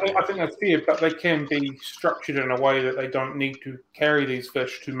think that's fair, but they can be structured in a way that they don't need to carry these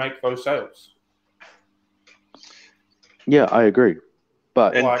fish to make those sales. Yeah, I agree.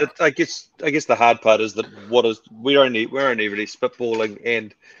 But I guess the hard part is that we're only really spitballing,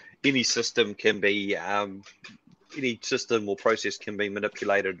 and any system can be any system or process can be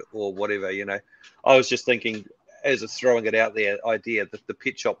manipulated or whatever. I was just thinking, as a throwing it out there idea, that the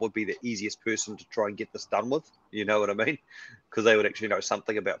pet shop would be the easiest person to try and get this done with. You know what I mean? Because they would actually know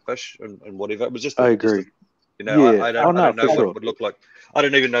something about fish and whatever. It was just I agree. I don't know what it would look like. I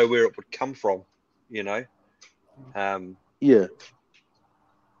don't even know where it would come from. Yeah.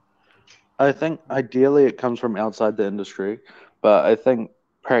 I think ideally it comes from outside the industry, but I think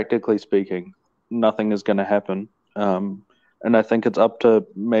practically speaking, nothing is going to happen. And I think it's up to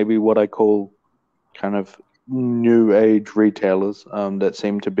maybe what I call kind of new age retailers that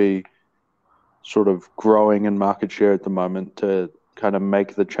seem to be sort of growing in market share at the moment to kind of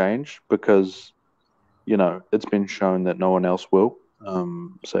make the change, because, it's been shown that no one else will.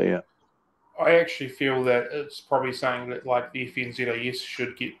 So, yeah. I actually feel that it's probably saying that like the FNZAS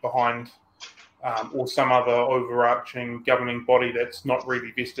should get behind or some other overarching governing body that's not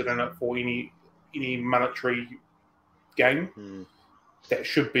really vested in it for any monetary gain. That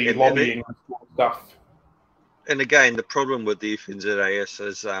should be lobbying stuff. And again, the problem with the FNZAS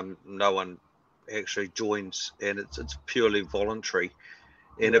is no one actually joins, and it's purely voluntary,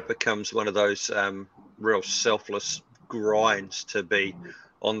 and it becomes one of those real selfless grinds to be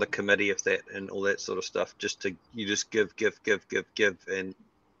on the committee of that and all that sort of stuff. You just give, and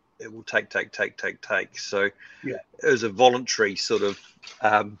it will take. So as a voluntary sort of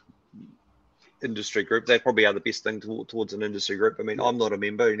industry group, they probably are the best thing towards an industry group. I mean, I'm not a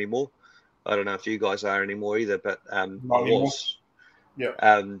member anymore. I don't know if you guys are anymore either, but I was.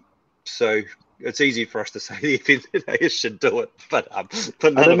 Yeah. So it's easy for us to say the FNZAS should do it, but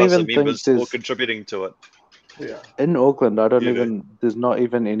none of us are members or contributing to it. Yeah. In Auckland, there's not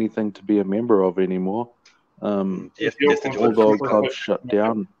even anything to be a member of anymore. All the old clubs shut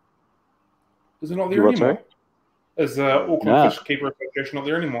down. Is it not there anymore? Is the Auckland Fishkeeper Association not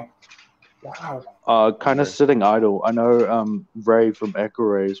there anymore? Wow. Kind of sitting idle. I know Ray from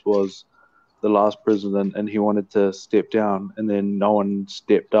Aquariums was the last president, and he wanted to step down, and then no one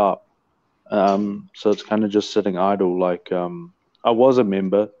stepped up. So it's kind of just sitting idle. Like I was a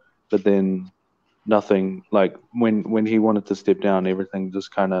member, but then nothing. Like when he wanted to step down, everything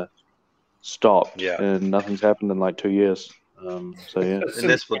just kind of stopped, and nothing's happened in like 2 years. So yeah, and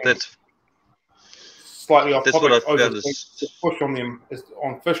that's slightly off topic. The push on them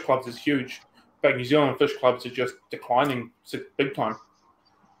on fish clubs is huge, but New Zealand fish clubs are just declining big time.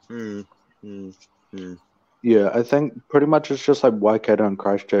 Yeah, I think pretty much it's just like Waikato and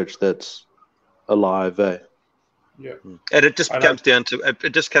Christchurch that's alive, eh? Yeah, and it just comes down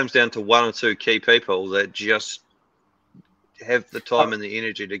to one or two key people that just have the time and the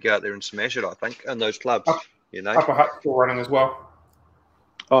energy to go out there and smash it. I think in those clubs, Upper Hutt's still running as well.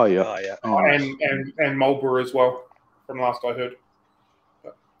 Oh yeah, and Marlborough as well, from last I heard.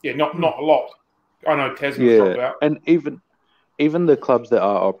 But, not a lot. I know Tasman's dropped out, and even the clubs that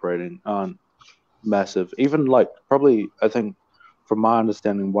are operating aren't massive. Even like probably, I think, from my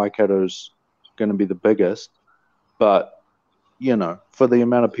understanding, Waikato's going to be the biggest, but you know, for the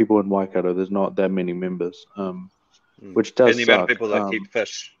amount of people in Waikato, there's not that many members, which does and the suck. amount of people that keep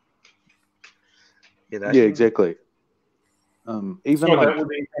fish. You know? Yeah, exactly. Even so like that would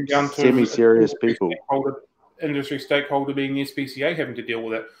then come down to semi-serious people. Industry stakeholder being the SPCA having to deal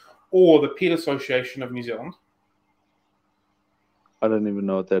with it, or the Pet Association of New Zealand. I don't even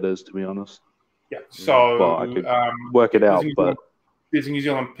know what that is, to be honest. Yeah, so well, I could work it out, but there's a New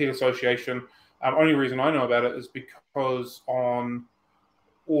Zealand Pet Association. Only reason I know about it is because on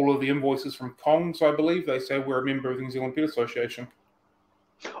all of the invoices from Kongs, I believe, they say we're a member of the New Zealand Pet Association.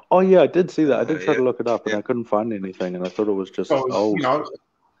 Oh yeah, I did see that. I did try to look it up, and I couldn't find anything, and I thought it was just old. You know,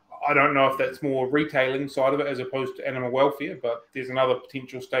 I don't know if that's more retailing side of it as opposed to animal welfare, but there's another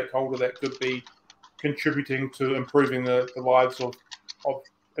potential stakeholder that could be contributing to improving the lives of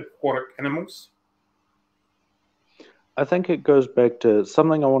aquatic animals. I think it goes back to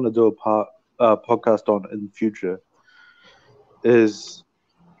something I want to do a podcast on in the future. Is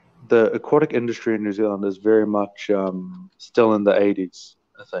the aquatic industry in New Zealand is very much still in the 80s,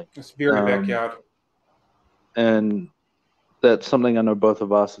 I think. It's very backyard. And that's something I know both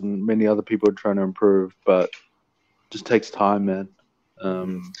of us and many other people are trying to improve, but it just takes time, man.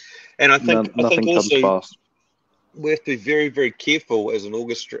 And I think nothing comes fast. We have to be very, very careful as an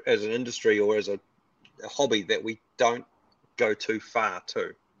industry or as a hobby that we don't go too far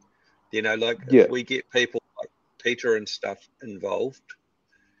too. You know, like if we get people like Peter and stuff involved,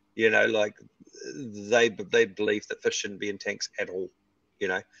 you know, like they believe that fish shouldn't be in tanks at all, you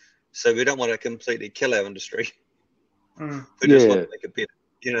know. So we don't want to completely kill our industry. We just want to make it better.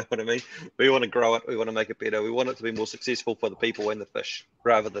 You know what I mean? We want to grow it. We want to make it better. We want it to be more successful for the people and the fish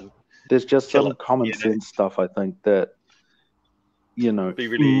rather than there's just some common sense stuff, I think, that, you know,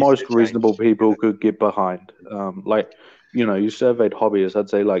 most reasonable people could get behind. Like, you know, you surveyed hobbyists, I'd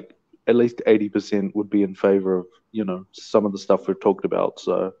say like at least 80% would be in favor of, you know, some of the stuff we've talked about.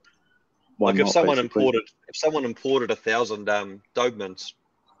 So why not, if someone imported 1,000 Dobermans,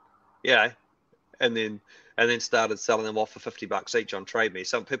 yeah, and then started selling them off for $50 each on Trade Me,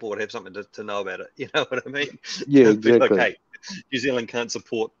 some people would have something to know about it. You know what I mean? Yeah, exactly. Okay, New Zealand can't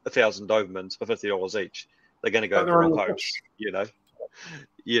support 1,000 Dobermans for $50 each. They're going to go to the wrong homes, you know.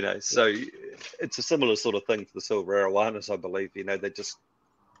 You know, so it's a similar sort of thing for the silver arowanas, I believe. You know, they're just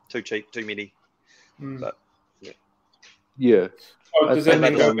too cheap, too many. But yeah. So does that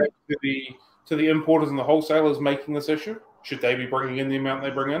then go back to the importers and the wholesalers making this issue? Should they be bringing in the amount they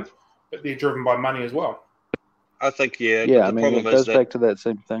bring in? But they're driven by money as well. I think, yeah. Yeah, I mean, it goes back to that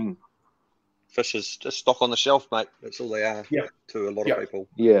same thing. Fish is just stock on the shelf, mate. That's all they are to a lot of people.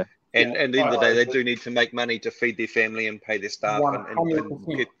 Yeah. And at the end of the day, they do need to make money to feed their family and pay their staff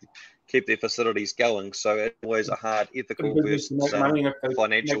and keep their facilities going. So it's always a hard ethical versus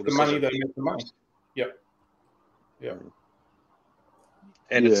financial decision. They make the money. Yeah.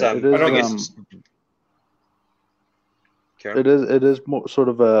 And it's it is more sort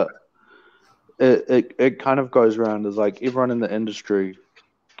of a it kind of goes around as like everyone in the industry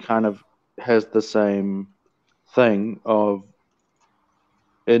kind of has the same thing of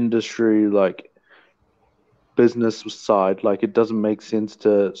industry, like business side, like it doesn't make sense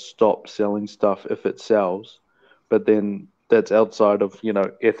to stop selling stuff if it sells, but then that's outside of, you know,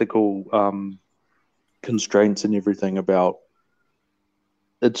 ethical constraints and everything about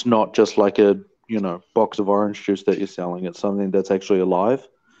it's not just like a, you know, box of orange juice that you're selling. It's something that's actually alive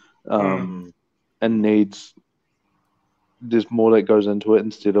and there's more that goes into it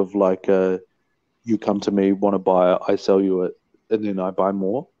instead of like you come to me, want to buy it, I sell you it, and then I buy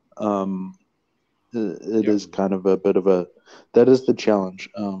more. It is kind of a bit of that is the challenge.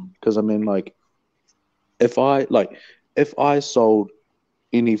 Because I mean, like, if I sold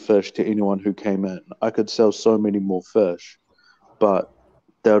any fish to anyone who came in, I could sell so many more fish, but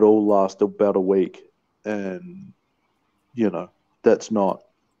they'd all last about a week, and you know that's not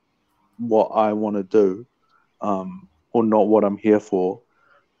what I want to do, or not what I'm here for.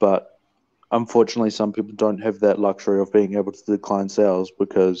 But unfortunately, some people don't have that luxury of being able to decline sales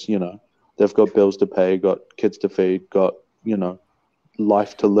because, you know, they've got bills to pay, got kids to feed, got, you know,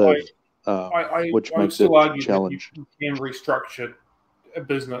 life to live, which makes it a challenge. You can restructure a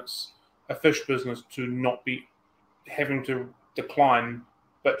fish business, to not be having to decline,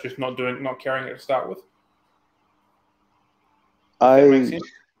 but just not carrying it to start with.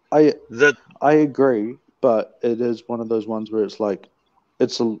 I agree, but it is one of those ones where it's like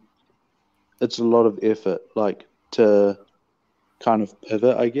it's a lot of effort, like to kind of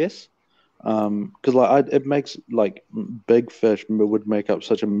pivot, I guess, because like it makes like big fish would make up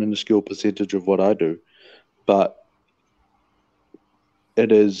such a minuscule percentage of what I do, but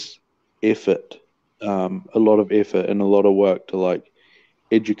it is effort a lot of effort and a lot of work to like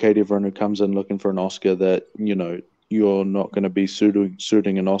educate everyone who comes in looking for an Oscar that, you know, you're not going to be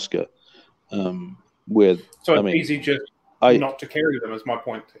suiting an Oscar. Where So I it's mean, easy just not to carry them, is my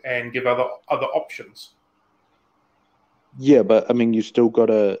point, and give other options. Yeah, but I mean, you still got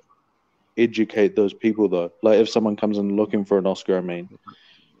to educate those people though. Like if someone comes in looking for an Oscar, I mean,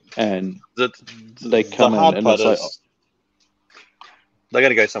 and they come in and it's like they're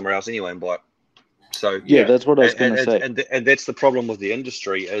going to go somewhere else anyway and buy it. So yeah, that's what I was going to say. And that's the problem with the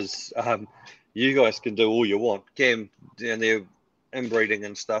industry is you guys can do all you want. Cam down there inbreeding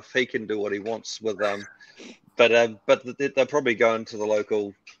and stuff, he can do what he wants with but they're probably going to the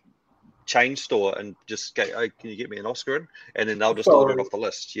local chain store and just go, oh, can you get me an Oscar in? And then they'll just order it off the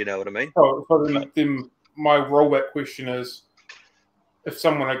list. You know what I mean? So then my rollback question is, if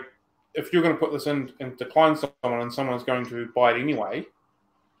you're going to put this in and decline someone and someone's going to buy it anyway,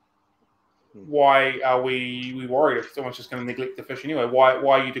 why are we worried if someone's just going to neglect the fish anyway? Why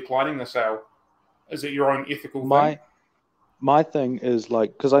are you declining the sale? Is it your own ethical thing? My thing is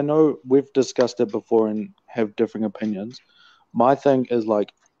like, because I know we've discussed it before and have differing opinions. My thing is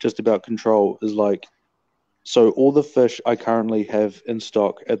like just about control is like, so all the fish I currently have in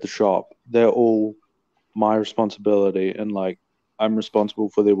stock at the shop, they're all my responsibility and like I'm responsible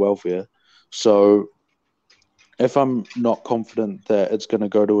for their welfare. So if I'm not confident that it's going to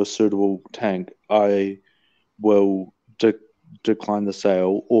go to a suitable tank, I will decline the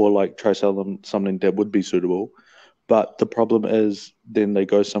sale or like try sell them something that would be suitable. But the problem is then they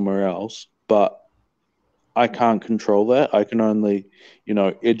go somewhere else. But I can't control that. I can only, you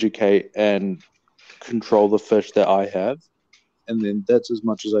know, educate and control the fish that I have. And then that's as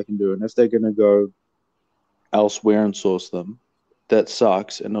much as I can do. And if they're going to go elsewhere and source them, that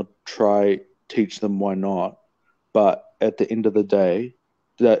sucks. And I'll try teach them why not. But at the end of the day,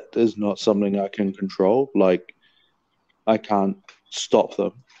 that is not something I can control. Like, I can't stop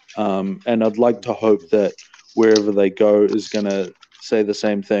them. And I'd like to hope that wherever they go is going to say the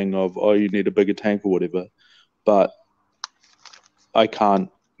same thing of, oh, you need a bigger tank or whatever. But I can't,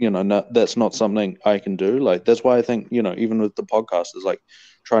 you know, no, that's not something I can do. Like, that's why I think, you know, even with the podcast is like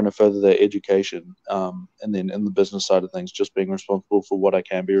trying to further their education. And then in the business side of things, just being responsible for what I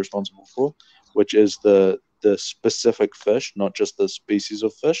can be responsible for, which is the specific fish, not just the species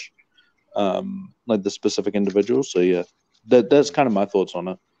of fish, like the specific individuals. So yeah, that's kind of my thoughts on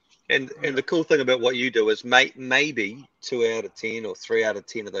it. And the cool thing about what you do is maybe 2 out of 10 or 3 out of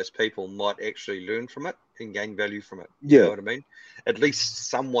 10 of those people might actually learn from it and gain value from it. You know what I mean? At least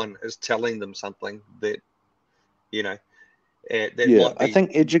someone is telling them something that, you know, that might be I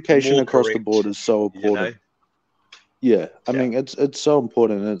think education across the board is so important. You know? I mean, it's so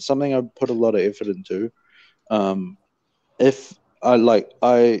important, and it's something I put a lot of effort into. If I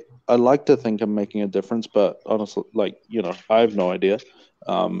like to think I'm making a difference, but honestly, like, you know, I have no idea.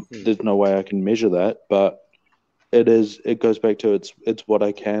 There's no way I can measure that, but it goes back to it's what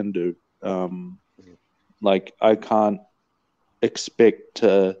I can do. Like, I can't expect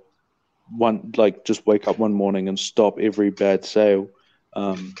to just wake up one morning and stop every bad sale.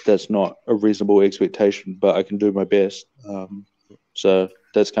 That's not a reasonable expectation, but I can do my best. So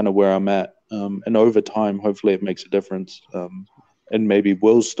that's kind of where I'm at. And over time, hopefully it makes a difference. And maybe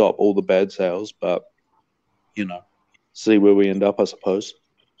will stop all the bad sales, but, you know, see where we end up, I suppose.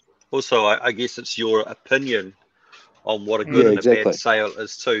 Also, I guess it's your opinion on what a good and a bad sale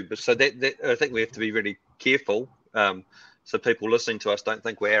is too. But so that I think we have to be really careful. So people listening to us don't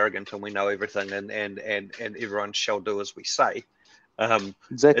think we're arrogant and we know everything and everyone shall do as we say.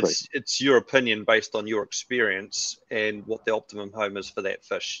 Exactly. It's your opinion based on your experience and what the optimum home is for that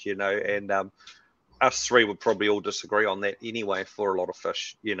fish, you know, and us three would probably all disagree on that anyway for a lot of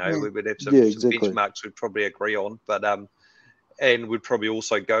fish, you know. We would have some benchmarks we'd probably agree on, but and we'd probably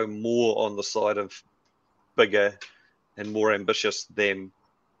also go more on the side of bigger and more ambitious than,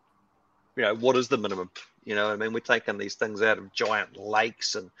 you know, what is the minimum? You know, I mean, we're taking these things out of giant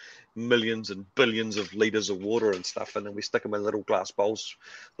lakes and millions and billions of liters of water and stuff, and then we stick them in little glass bowls,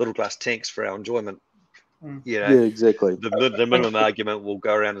 little glass tanks for our enjoyment. You know, exactly. The minimum argument will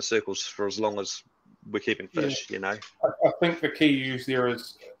go around in circles for as long as we're keeping fish. You know, I think the key use there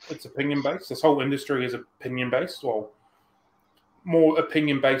is it's opinion based. This whole industry is opinion based. Well, more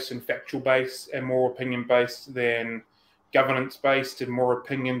opinion based and factual based, and more opinion based than governance based, and more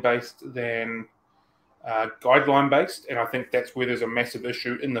opinion based than guideline based. And I think that's where there's a massive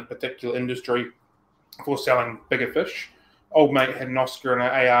issue in the particular industry for selling bigger fish. Old mate had an Oscar and an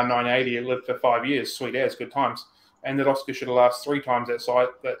AR 980. It lived for 5 years. Sweet as, good times. And that Oscar should have lasted 3 times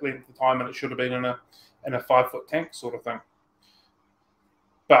that length of time, and it should have been in a 5-foot tank sort of thing.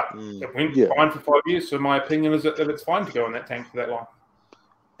 But it went fine for 5 years, so my opinion is that it's fine to go in that tank for that long.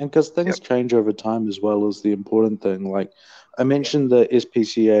 And because things change over time as well is the important thing. Like I mentioned the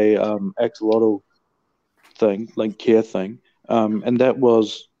SPCA axolotl thing, like care thing, and that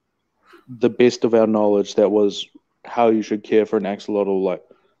was the best of our knowledge. That was how you should care for an axolotl, like,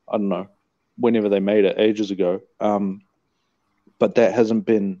 I don't know, whenever they made it, ages ago. But that hasn't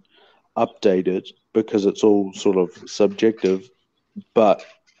been updated because it's all sort of subjective. But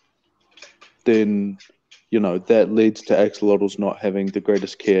then, you know, that leads to axolotls not having the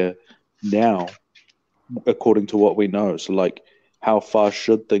greatest care now, according to what we know. So, like, how fast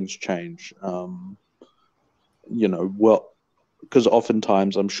should things change? You know, well, because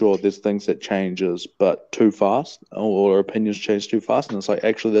oftentimes I'm sure there's things that changes, but too fast, or opinions change too fast, and it's like,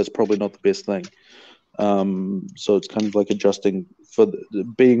 actually, that's probably not the best thing. So it's kind of like adjusting for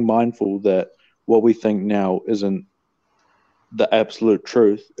being mindful that what we think now isn't the absolute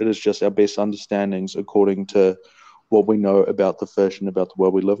truth. It is just our best understandings according to what we know about the fish and about the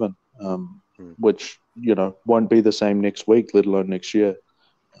world we live in, which, you know, won't be the same next week, let alone next year.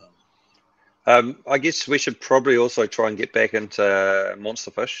 I guess we should probably also try and get back into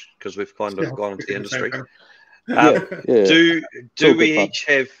monster fish because we've kind of gone into the industry. Do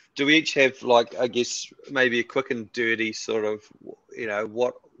we each have like, I guess, maybe a quick and dirty sort of, you know,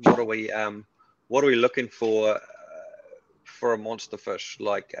 what are we looking for a monster fish?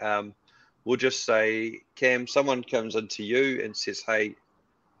 Like, we'll just say, Cam, someone comes into you and says, hey,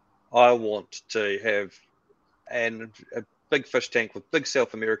 I want to have a big fish tank with big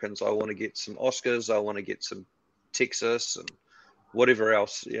South Americans. I want to get some Oscars. I want to get some Texas and whatever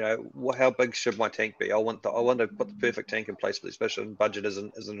else. You know, how big should my tank be? I want to put the perfect tank in place for these fish, and budget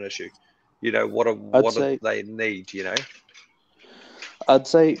isn't an issue. You know, what do they need? You know, I'd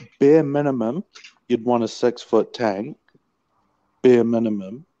say bare minimum, you'd want a 6-foot tank, bare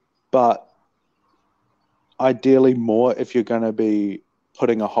minimum, but ideally more if you're going to be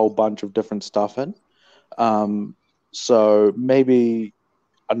putting a whole bunch of different stuff in. So maybe,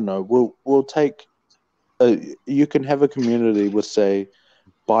 I don't know, we'll take, you can have a community with, say,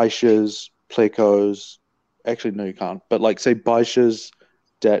 biches, plecos. Actually, no, you can't. But like, say, biches,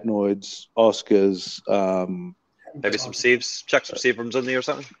 datnoids, Oscars. Maybe some sieves, chuck some severums in there or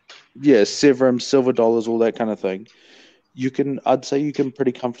something. Yeah, severums, silver dollars, all that kind of thing. I'd say you can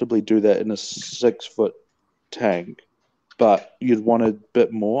pretty comfortably do that in a 6-foot tank, but you'd want a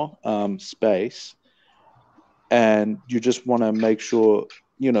bit more space. And you just want to make sure,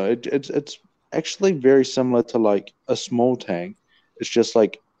 you know, it's actually very similar to like a small tank. It's just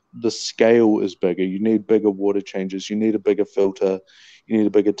like the scale is bigger. You need bigger water changes. You need a bigger filter. You need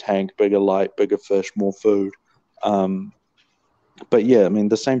a bigger tank, bigger light, bigger fish, more food. But yeah, I mean,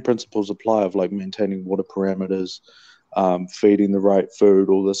 the same principles apply of like maintaining water parameters, feeding the right food,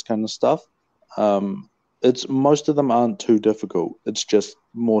 all this kind of stuff. Most of them aren't too difficult. It's just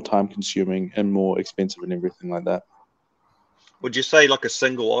more time consuming and more expensive and everything like that. Would you say like a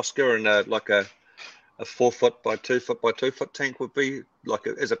single Oscar and like a 4-foot by 2-foot by 2-foot tank would be like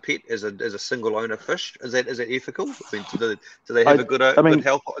as a pet, as a single owner fish? Is that ethical? I mean, do they have a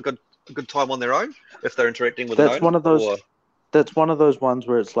good time on their own if they're interacting with an owner? That's one of those ones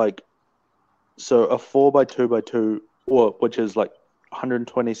where it's like, so a 4 by 2 by 2, or which is like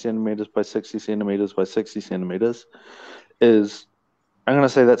 120 centimeters by 60 centimeters by 60 centimeters, is, I'm going to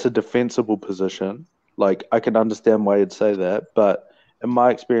say that's a defensible position. Like, I can understand why you'd say that, but in my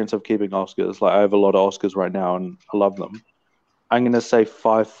experience of keeping Oscars, like I have a lot of Oscars right now and I love them. I'm going to say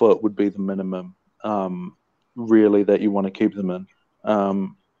 5 foot would be the minimum, really, that you want to keep them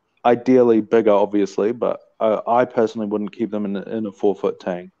in. Ideally bigger, obviously, but I personally wouldn't keep them in a 4-foot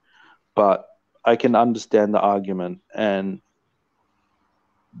tank. But I can understand the argument, and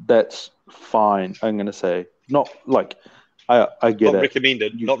that's fine. I'm going to say, not like, I get not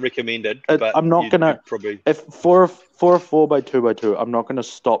it. Not recommended. But I'm not gonna probably, if for a 4 by 2 by 2, I'm not gonna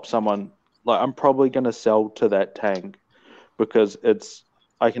stop someone. Like, I'm probably gonna sell to that tank because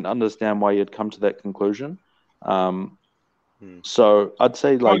I can understand why you'd come to that conclusion. So I'd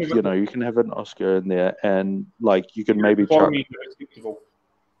say, like, you know, you can have an Oscar in there, and like you can maybe try.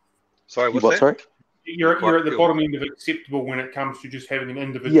 Sorry, what's that? Sorry? You're at the bottom end of acceptable when it comes to just having an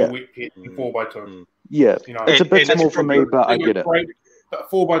individual wet pet in 4 by 2. Yeah, you know, it's a bit small for me, but I get it. But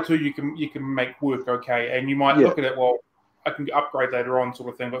 4 by 2 you can make work okay, and you might look at it, well, I can upgrade later on, sort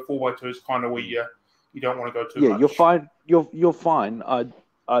of thing. But 4 by 2 is kind of where you don't want to go too much. Yeah, you're fine.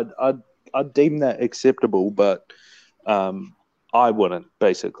 I'd deem that acceptable, but I wouldn't,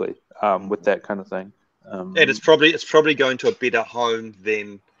 basically, with that kind of thing. And it's probably going to a better home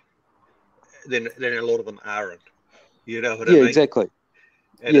than a lot of them aren't. You know what I mean? Yeah, exactly.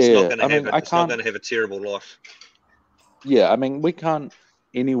 and it's not going to have it's not going to have a terrible life. Yeah, I mean, we can't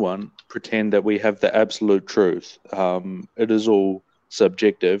anyone pretend that we have the absolute truth. It is all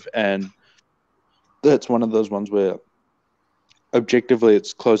subjective, and that's one of those ones where objectively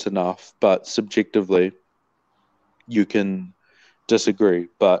it's close enough, but subjectively you can disagree.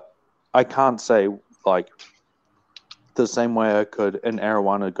 But I can't say, like, the same way I could an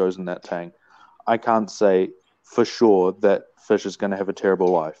arowana goes in that tank. I can't say for sure that fish is going to have a terrible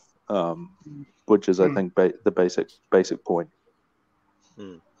life, which is, I think, the basic point.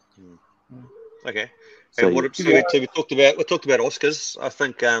 Okay. So, and what? So we talked about Oscars. I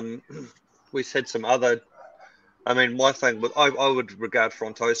think we've had some other. I mean, my thing, I would regard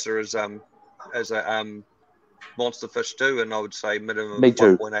Frontosa as a monster fish too, and I would say minimum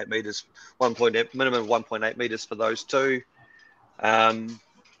 1.8 meters, minimum 1.8 meters for those two.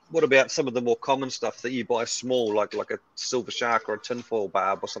 What about some of the more common stuff that you buy small, like a silver shark or a tinfoil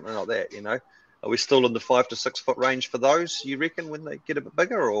barb or something like that? You know, are we still in the 5 to 6 foot range for those? You reckon when they get a bit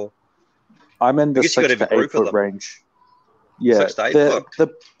bigger, or I'm in the 6 to 8 foot range. Yeah, 6 to 8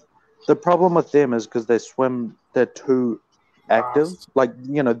 foot. The problem with them is because they're too active. Like,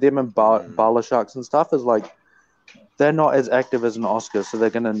 you know, them and bala sharks and stuff is like, they're not as active as an Oscar, so they're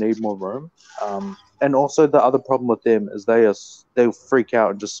going to need more room. And also the other problem with them is they'll freak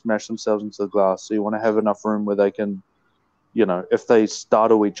out and just smash themselves into the glass. So you want to have enough room where they can, you know, if they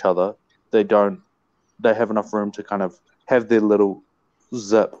startle each other, they have enough room to kind of have their little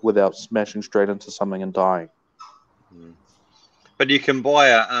zip without smashing straight into something and dying. But you can buy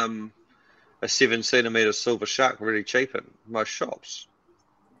a 7 centimeter silver shark really cheap in most shops.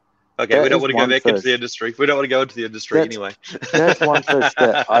 Okay, we don't want to go back into the industry. We don't want to go into the industry anyway. That's one fish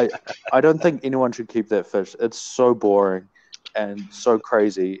that I don't think anyone should keep that fish. It's so boring and so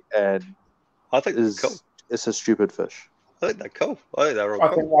crazy, and I think it's cool. It's a stupid fish. I think they're cool. I think they're all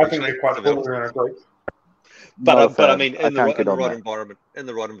cool. I think they're quite cool. But I mean, in the right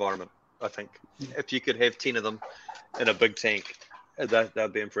environment, I think if you could have 10 of them in a big tank,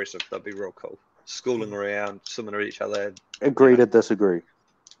 that'd be impressive. That'd be real cool. Schooling around, swimming at each other. Agree to disagree.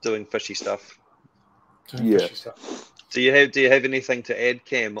 Doing fishy stuff. Fishy stuff. Do you have anything to add,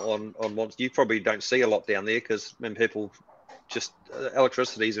 Cam, on what you probably don't see a lot down there, because when people just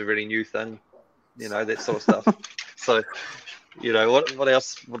electricity is a very new thing, you know, that sort of stuff. So, you know, what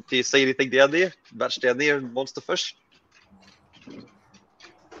else? Do you see anything down there? Much down there in monster fish?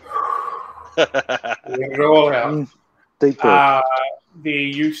 It all out. There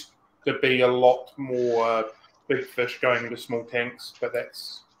used to be a lot more big fish going into small tanks, but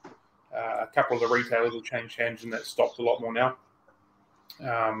that's a couple of the retailers will change hands, and that's stopped a lot more now.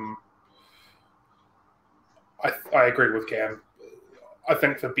 I agree with Cam. I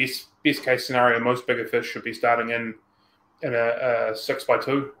think the best case scenario, most bigger fish should be starting in a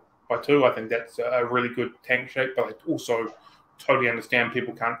 6x2. I think that's a really good tank shape, but I also totally understand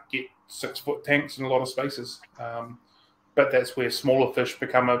people can't get 6 foot tanks in a lot of spaces. But that's where smaller fish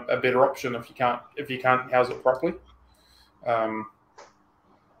become a better option if you can't house it properly.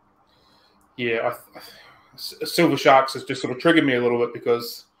 Silver sharks has just sort of triggered me a little bit,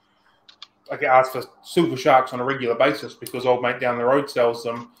 because I get asked for silver sharks on a regular basis because old mate down the road sells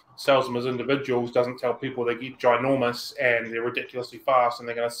them as individuals, doesn't tell people they get ginormous and they're ridiculously fast and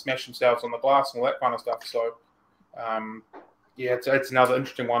they're going to smash themselves on the glass and all that kind of stuff. So, it's another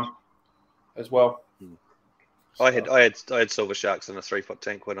interesting one as well. I had silver sharks in a 3 foot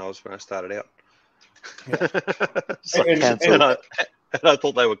tank when I started out. Yeah. And I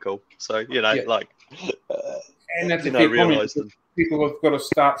thought they were cool. So, you know, and that's a realized them. People have got to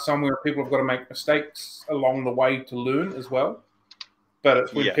start somewhere. People have got to make mistakes along the way to learn as well. But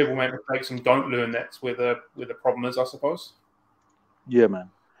it's when people make mistakes and don't learn, that's where the problem is, I suppose. Yeah, man.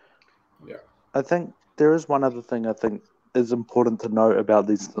 Yeah. I think there is one other thing I think is important to note about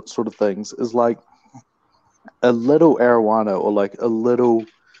these sort of things is like a little arowana or like a little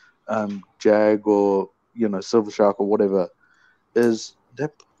jag or, you know, silver shark or whatever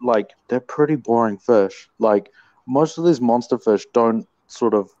they're pretty boring fish. Like most of these monster fish don't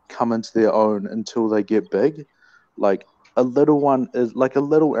sort of come into their own until they get big. Like a little one is like a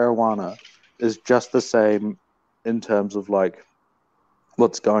little arowana is just the same in terms of like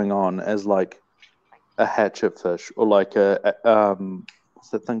what's going on as like a hatchet fish or like a what's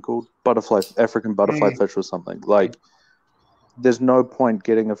that thing called? African butterfly fish or something. Like there's no point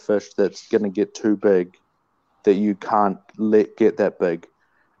getting a fish that's going to get too big that you can't let get that big,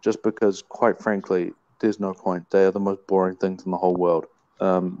 just because, quite frankly, there's no point. They are the most boring things in the whole world.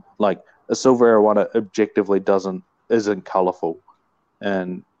 Like a silver arowana objectively isn't colorful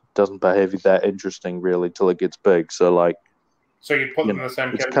and doesn't behave that interesting really till it gets big. So like So you'd put them in the same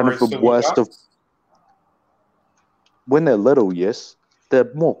it's category kind of as the silver worst of. sharks? When they're little, yes,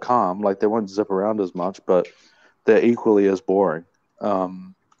 they're more calm. Like they won't zip around as much, but they're equally as boring.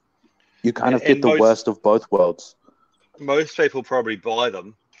 You kind of get the worst of both worlds. Most people probably buy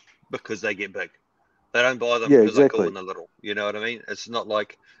them because they get big. They don't buy them Yeah, because they're exactly. cool when they're little. You know what I mean? It's not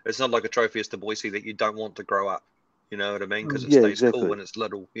like a trophy as to Boise that you don't want to grow up. You know what I mean? Because it Yeah, stays exactly. cool when it's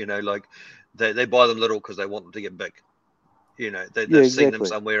little. You know, like they buy them little because they want them to get big. You know, they've Yeah, seen them exactly.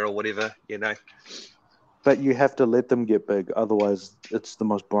 somewhere or whatever. You know. But you have to let them get big, otherwise it's the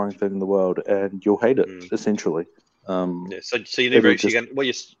most boring thing in the world, and you'll hate it essentially. Yeah. So you're never actually going.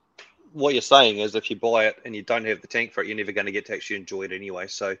 What you're saying is, if you buy it and you don't have the tank for it, you're never going to get to actually enjoy it anyway.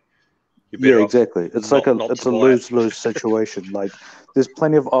 So you're better off. Exactly. It's like a lose-lose situation. Like there's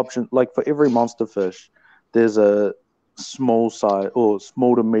plenty of options. Like for every monster fish, there's a small size or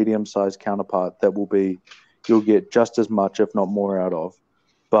small to medium sized counterpart that you'll get just as much, if not more, out of,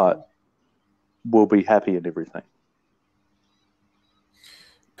 but will be happy in everything.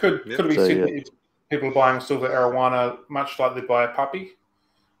 Could it be said that people are buying silver arowana much like they buy a puppy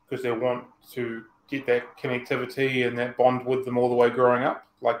because they want to get that connectivity and that bond with them all the way growing up,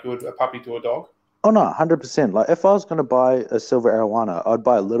 like you would a puppy to a dog? Oh no, 100%. Like if I was going to buy a silver arowana, I'd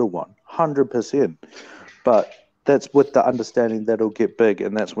buy a little one, 100%. But that's with the understanding that it'll get big,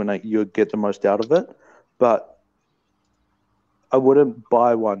 and that's when you get the most out of it. But I wouldn't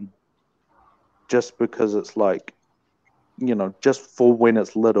buy one just because it's like, just for when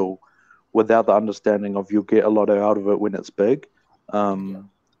it's little, without the understanding of you'll get a lot out of it when it's big.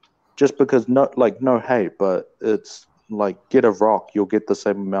 Just because no hate, but it's like get a rock, you'll get the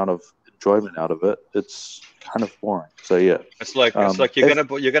same amount of enjoyment out of it. It's kind of boring. So yeah, it's like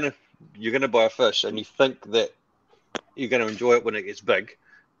you're gonna buy a fish and you think that you're gonna enjoy it when it gets big,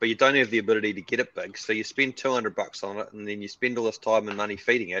 but you don't have the ability to get it big. So you spend $200 on it, and then you spend all this time and money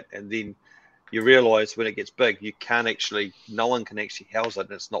feeding it, and then you realize when it gets big, no one can actually house it,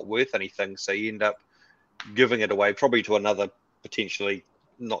 and it's not worth anything. So you end up giving it away, probably to another potentially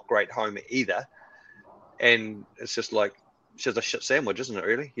not great home either. And it's just a shit sandwich, isn't it?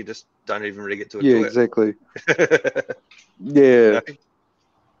 Really, you just don't even really get to enjoy exactly. it. Yeah,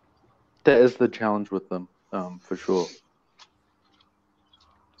 that is the challenge with them, for sure.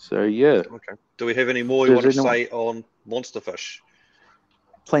 So yeah. Okay. Do we have any more you want to say on monster fish?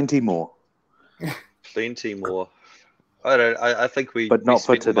 Plenty more. Plenty more. I think we not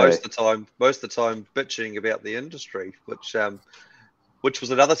for spent today. most of the time bitching about the industry, which was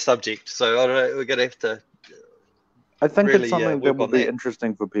another subject. So I don't know. We're gonna have to. I think it's something that will be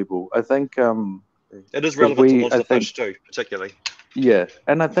interesting for people. I think it is relevant to monster fish too, particularly. Yeah,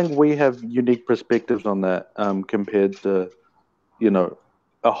 and I think we have unique perspectives on that compared to,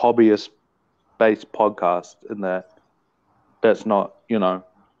 a hobbyist-based podcast in that's not,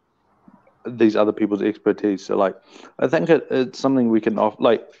 these other people's expertise. So, I think it's something we can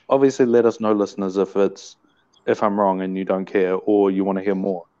obviously let us know, listeners, if I'm wrong and you don't care or you want to hear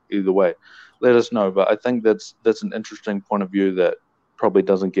more. Either way, let us know. But I think that's an interesting point of view that probably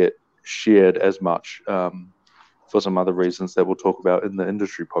doesn't get shared as much for some other reasons that we'll talk about in the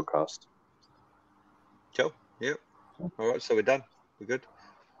industry podcast. Cool. Yep. All right. So we're done. We're good.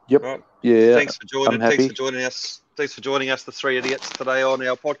 Yep. All right. Yeah. Thanks for joining. Thanks for joining us. Thanks for joining us, the three idiots, today on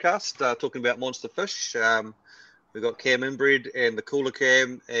our podcast, talking about monster fish. We've got Cam Inbred and the Cooler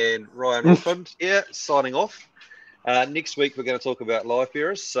Cam and Ryan Auckland here signing off. Next week we're going to talk about live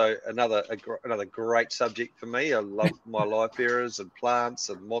bearers. So another great subject for me. I love my live bearers and plants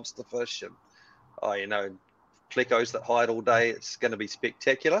and monster fish and plecos that hide all day. It's going to be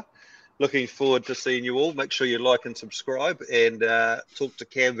spectacular. Looking forward to seeing you all. Make sure you like and subscribe, and talk to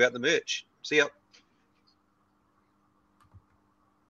Cam about the merch. See ya.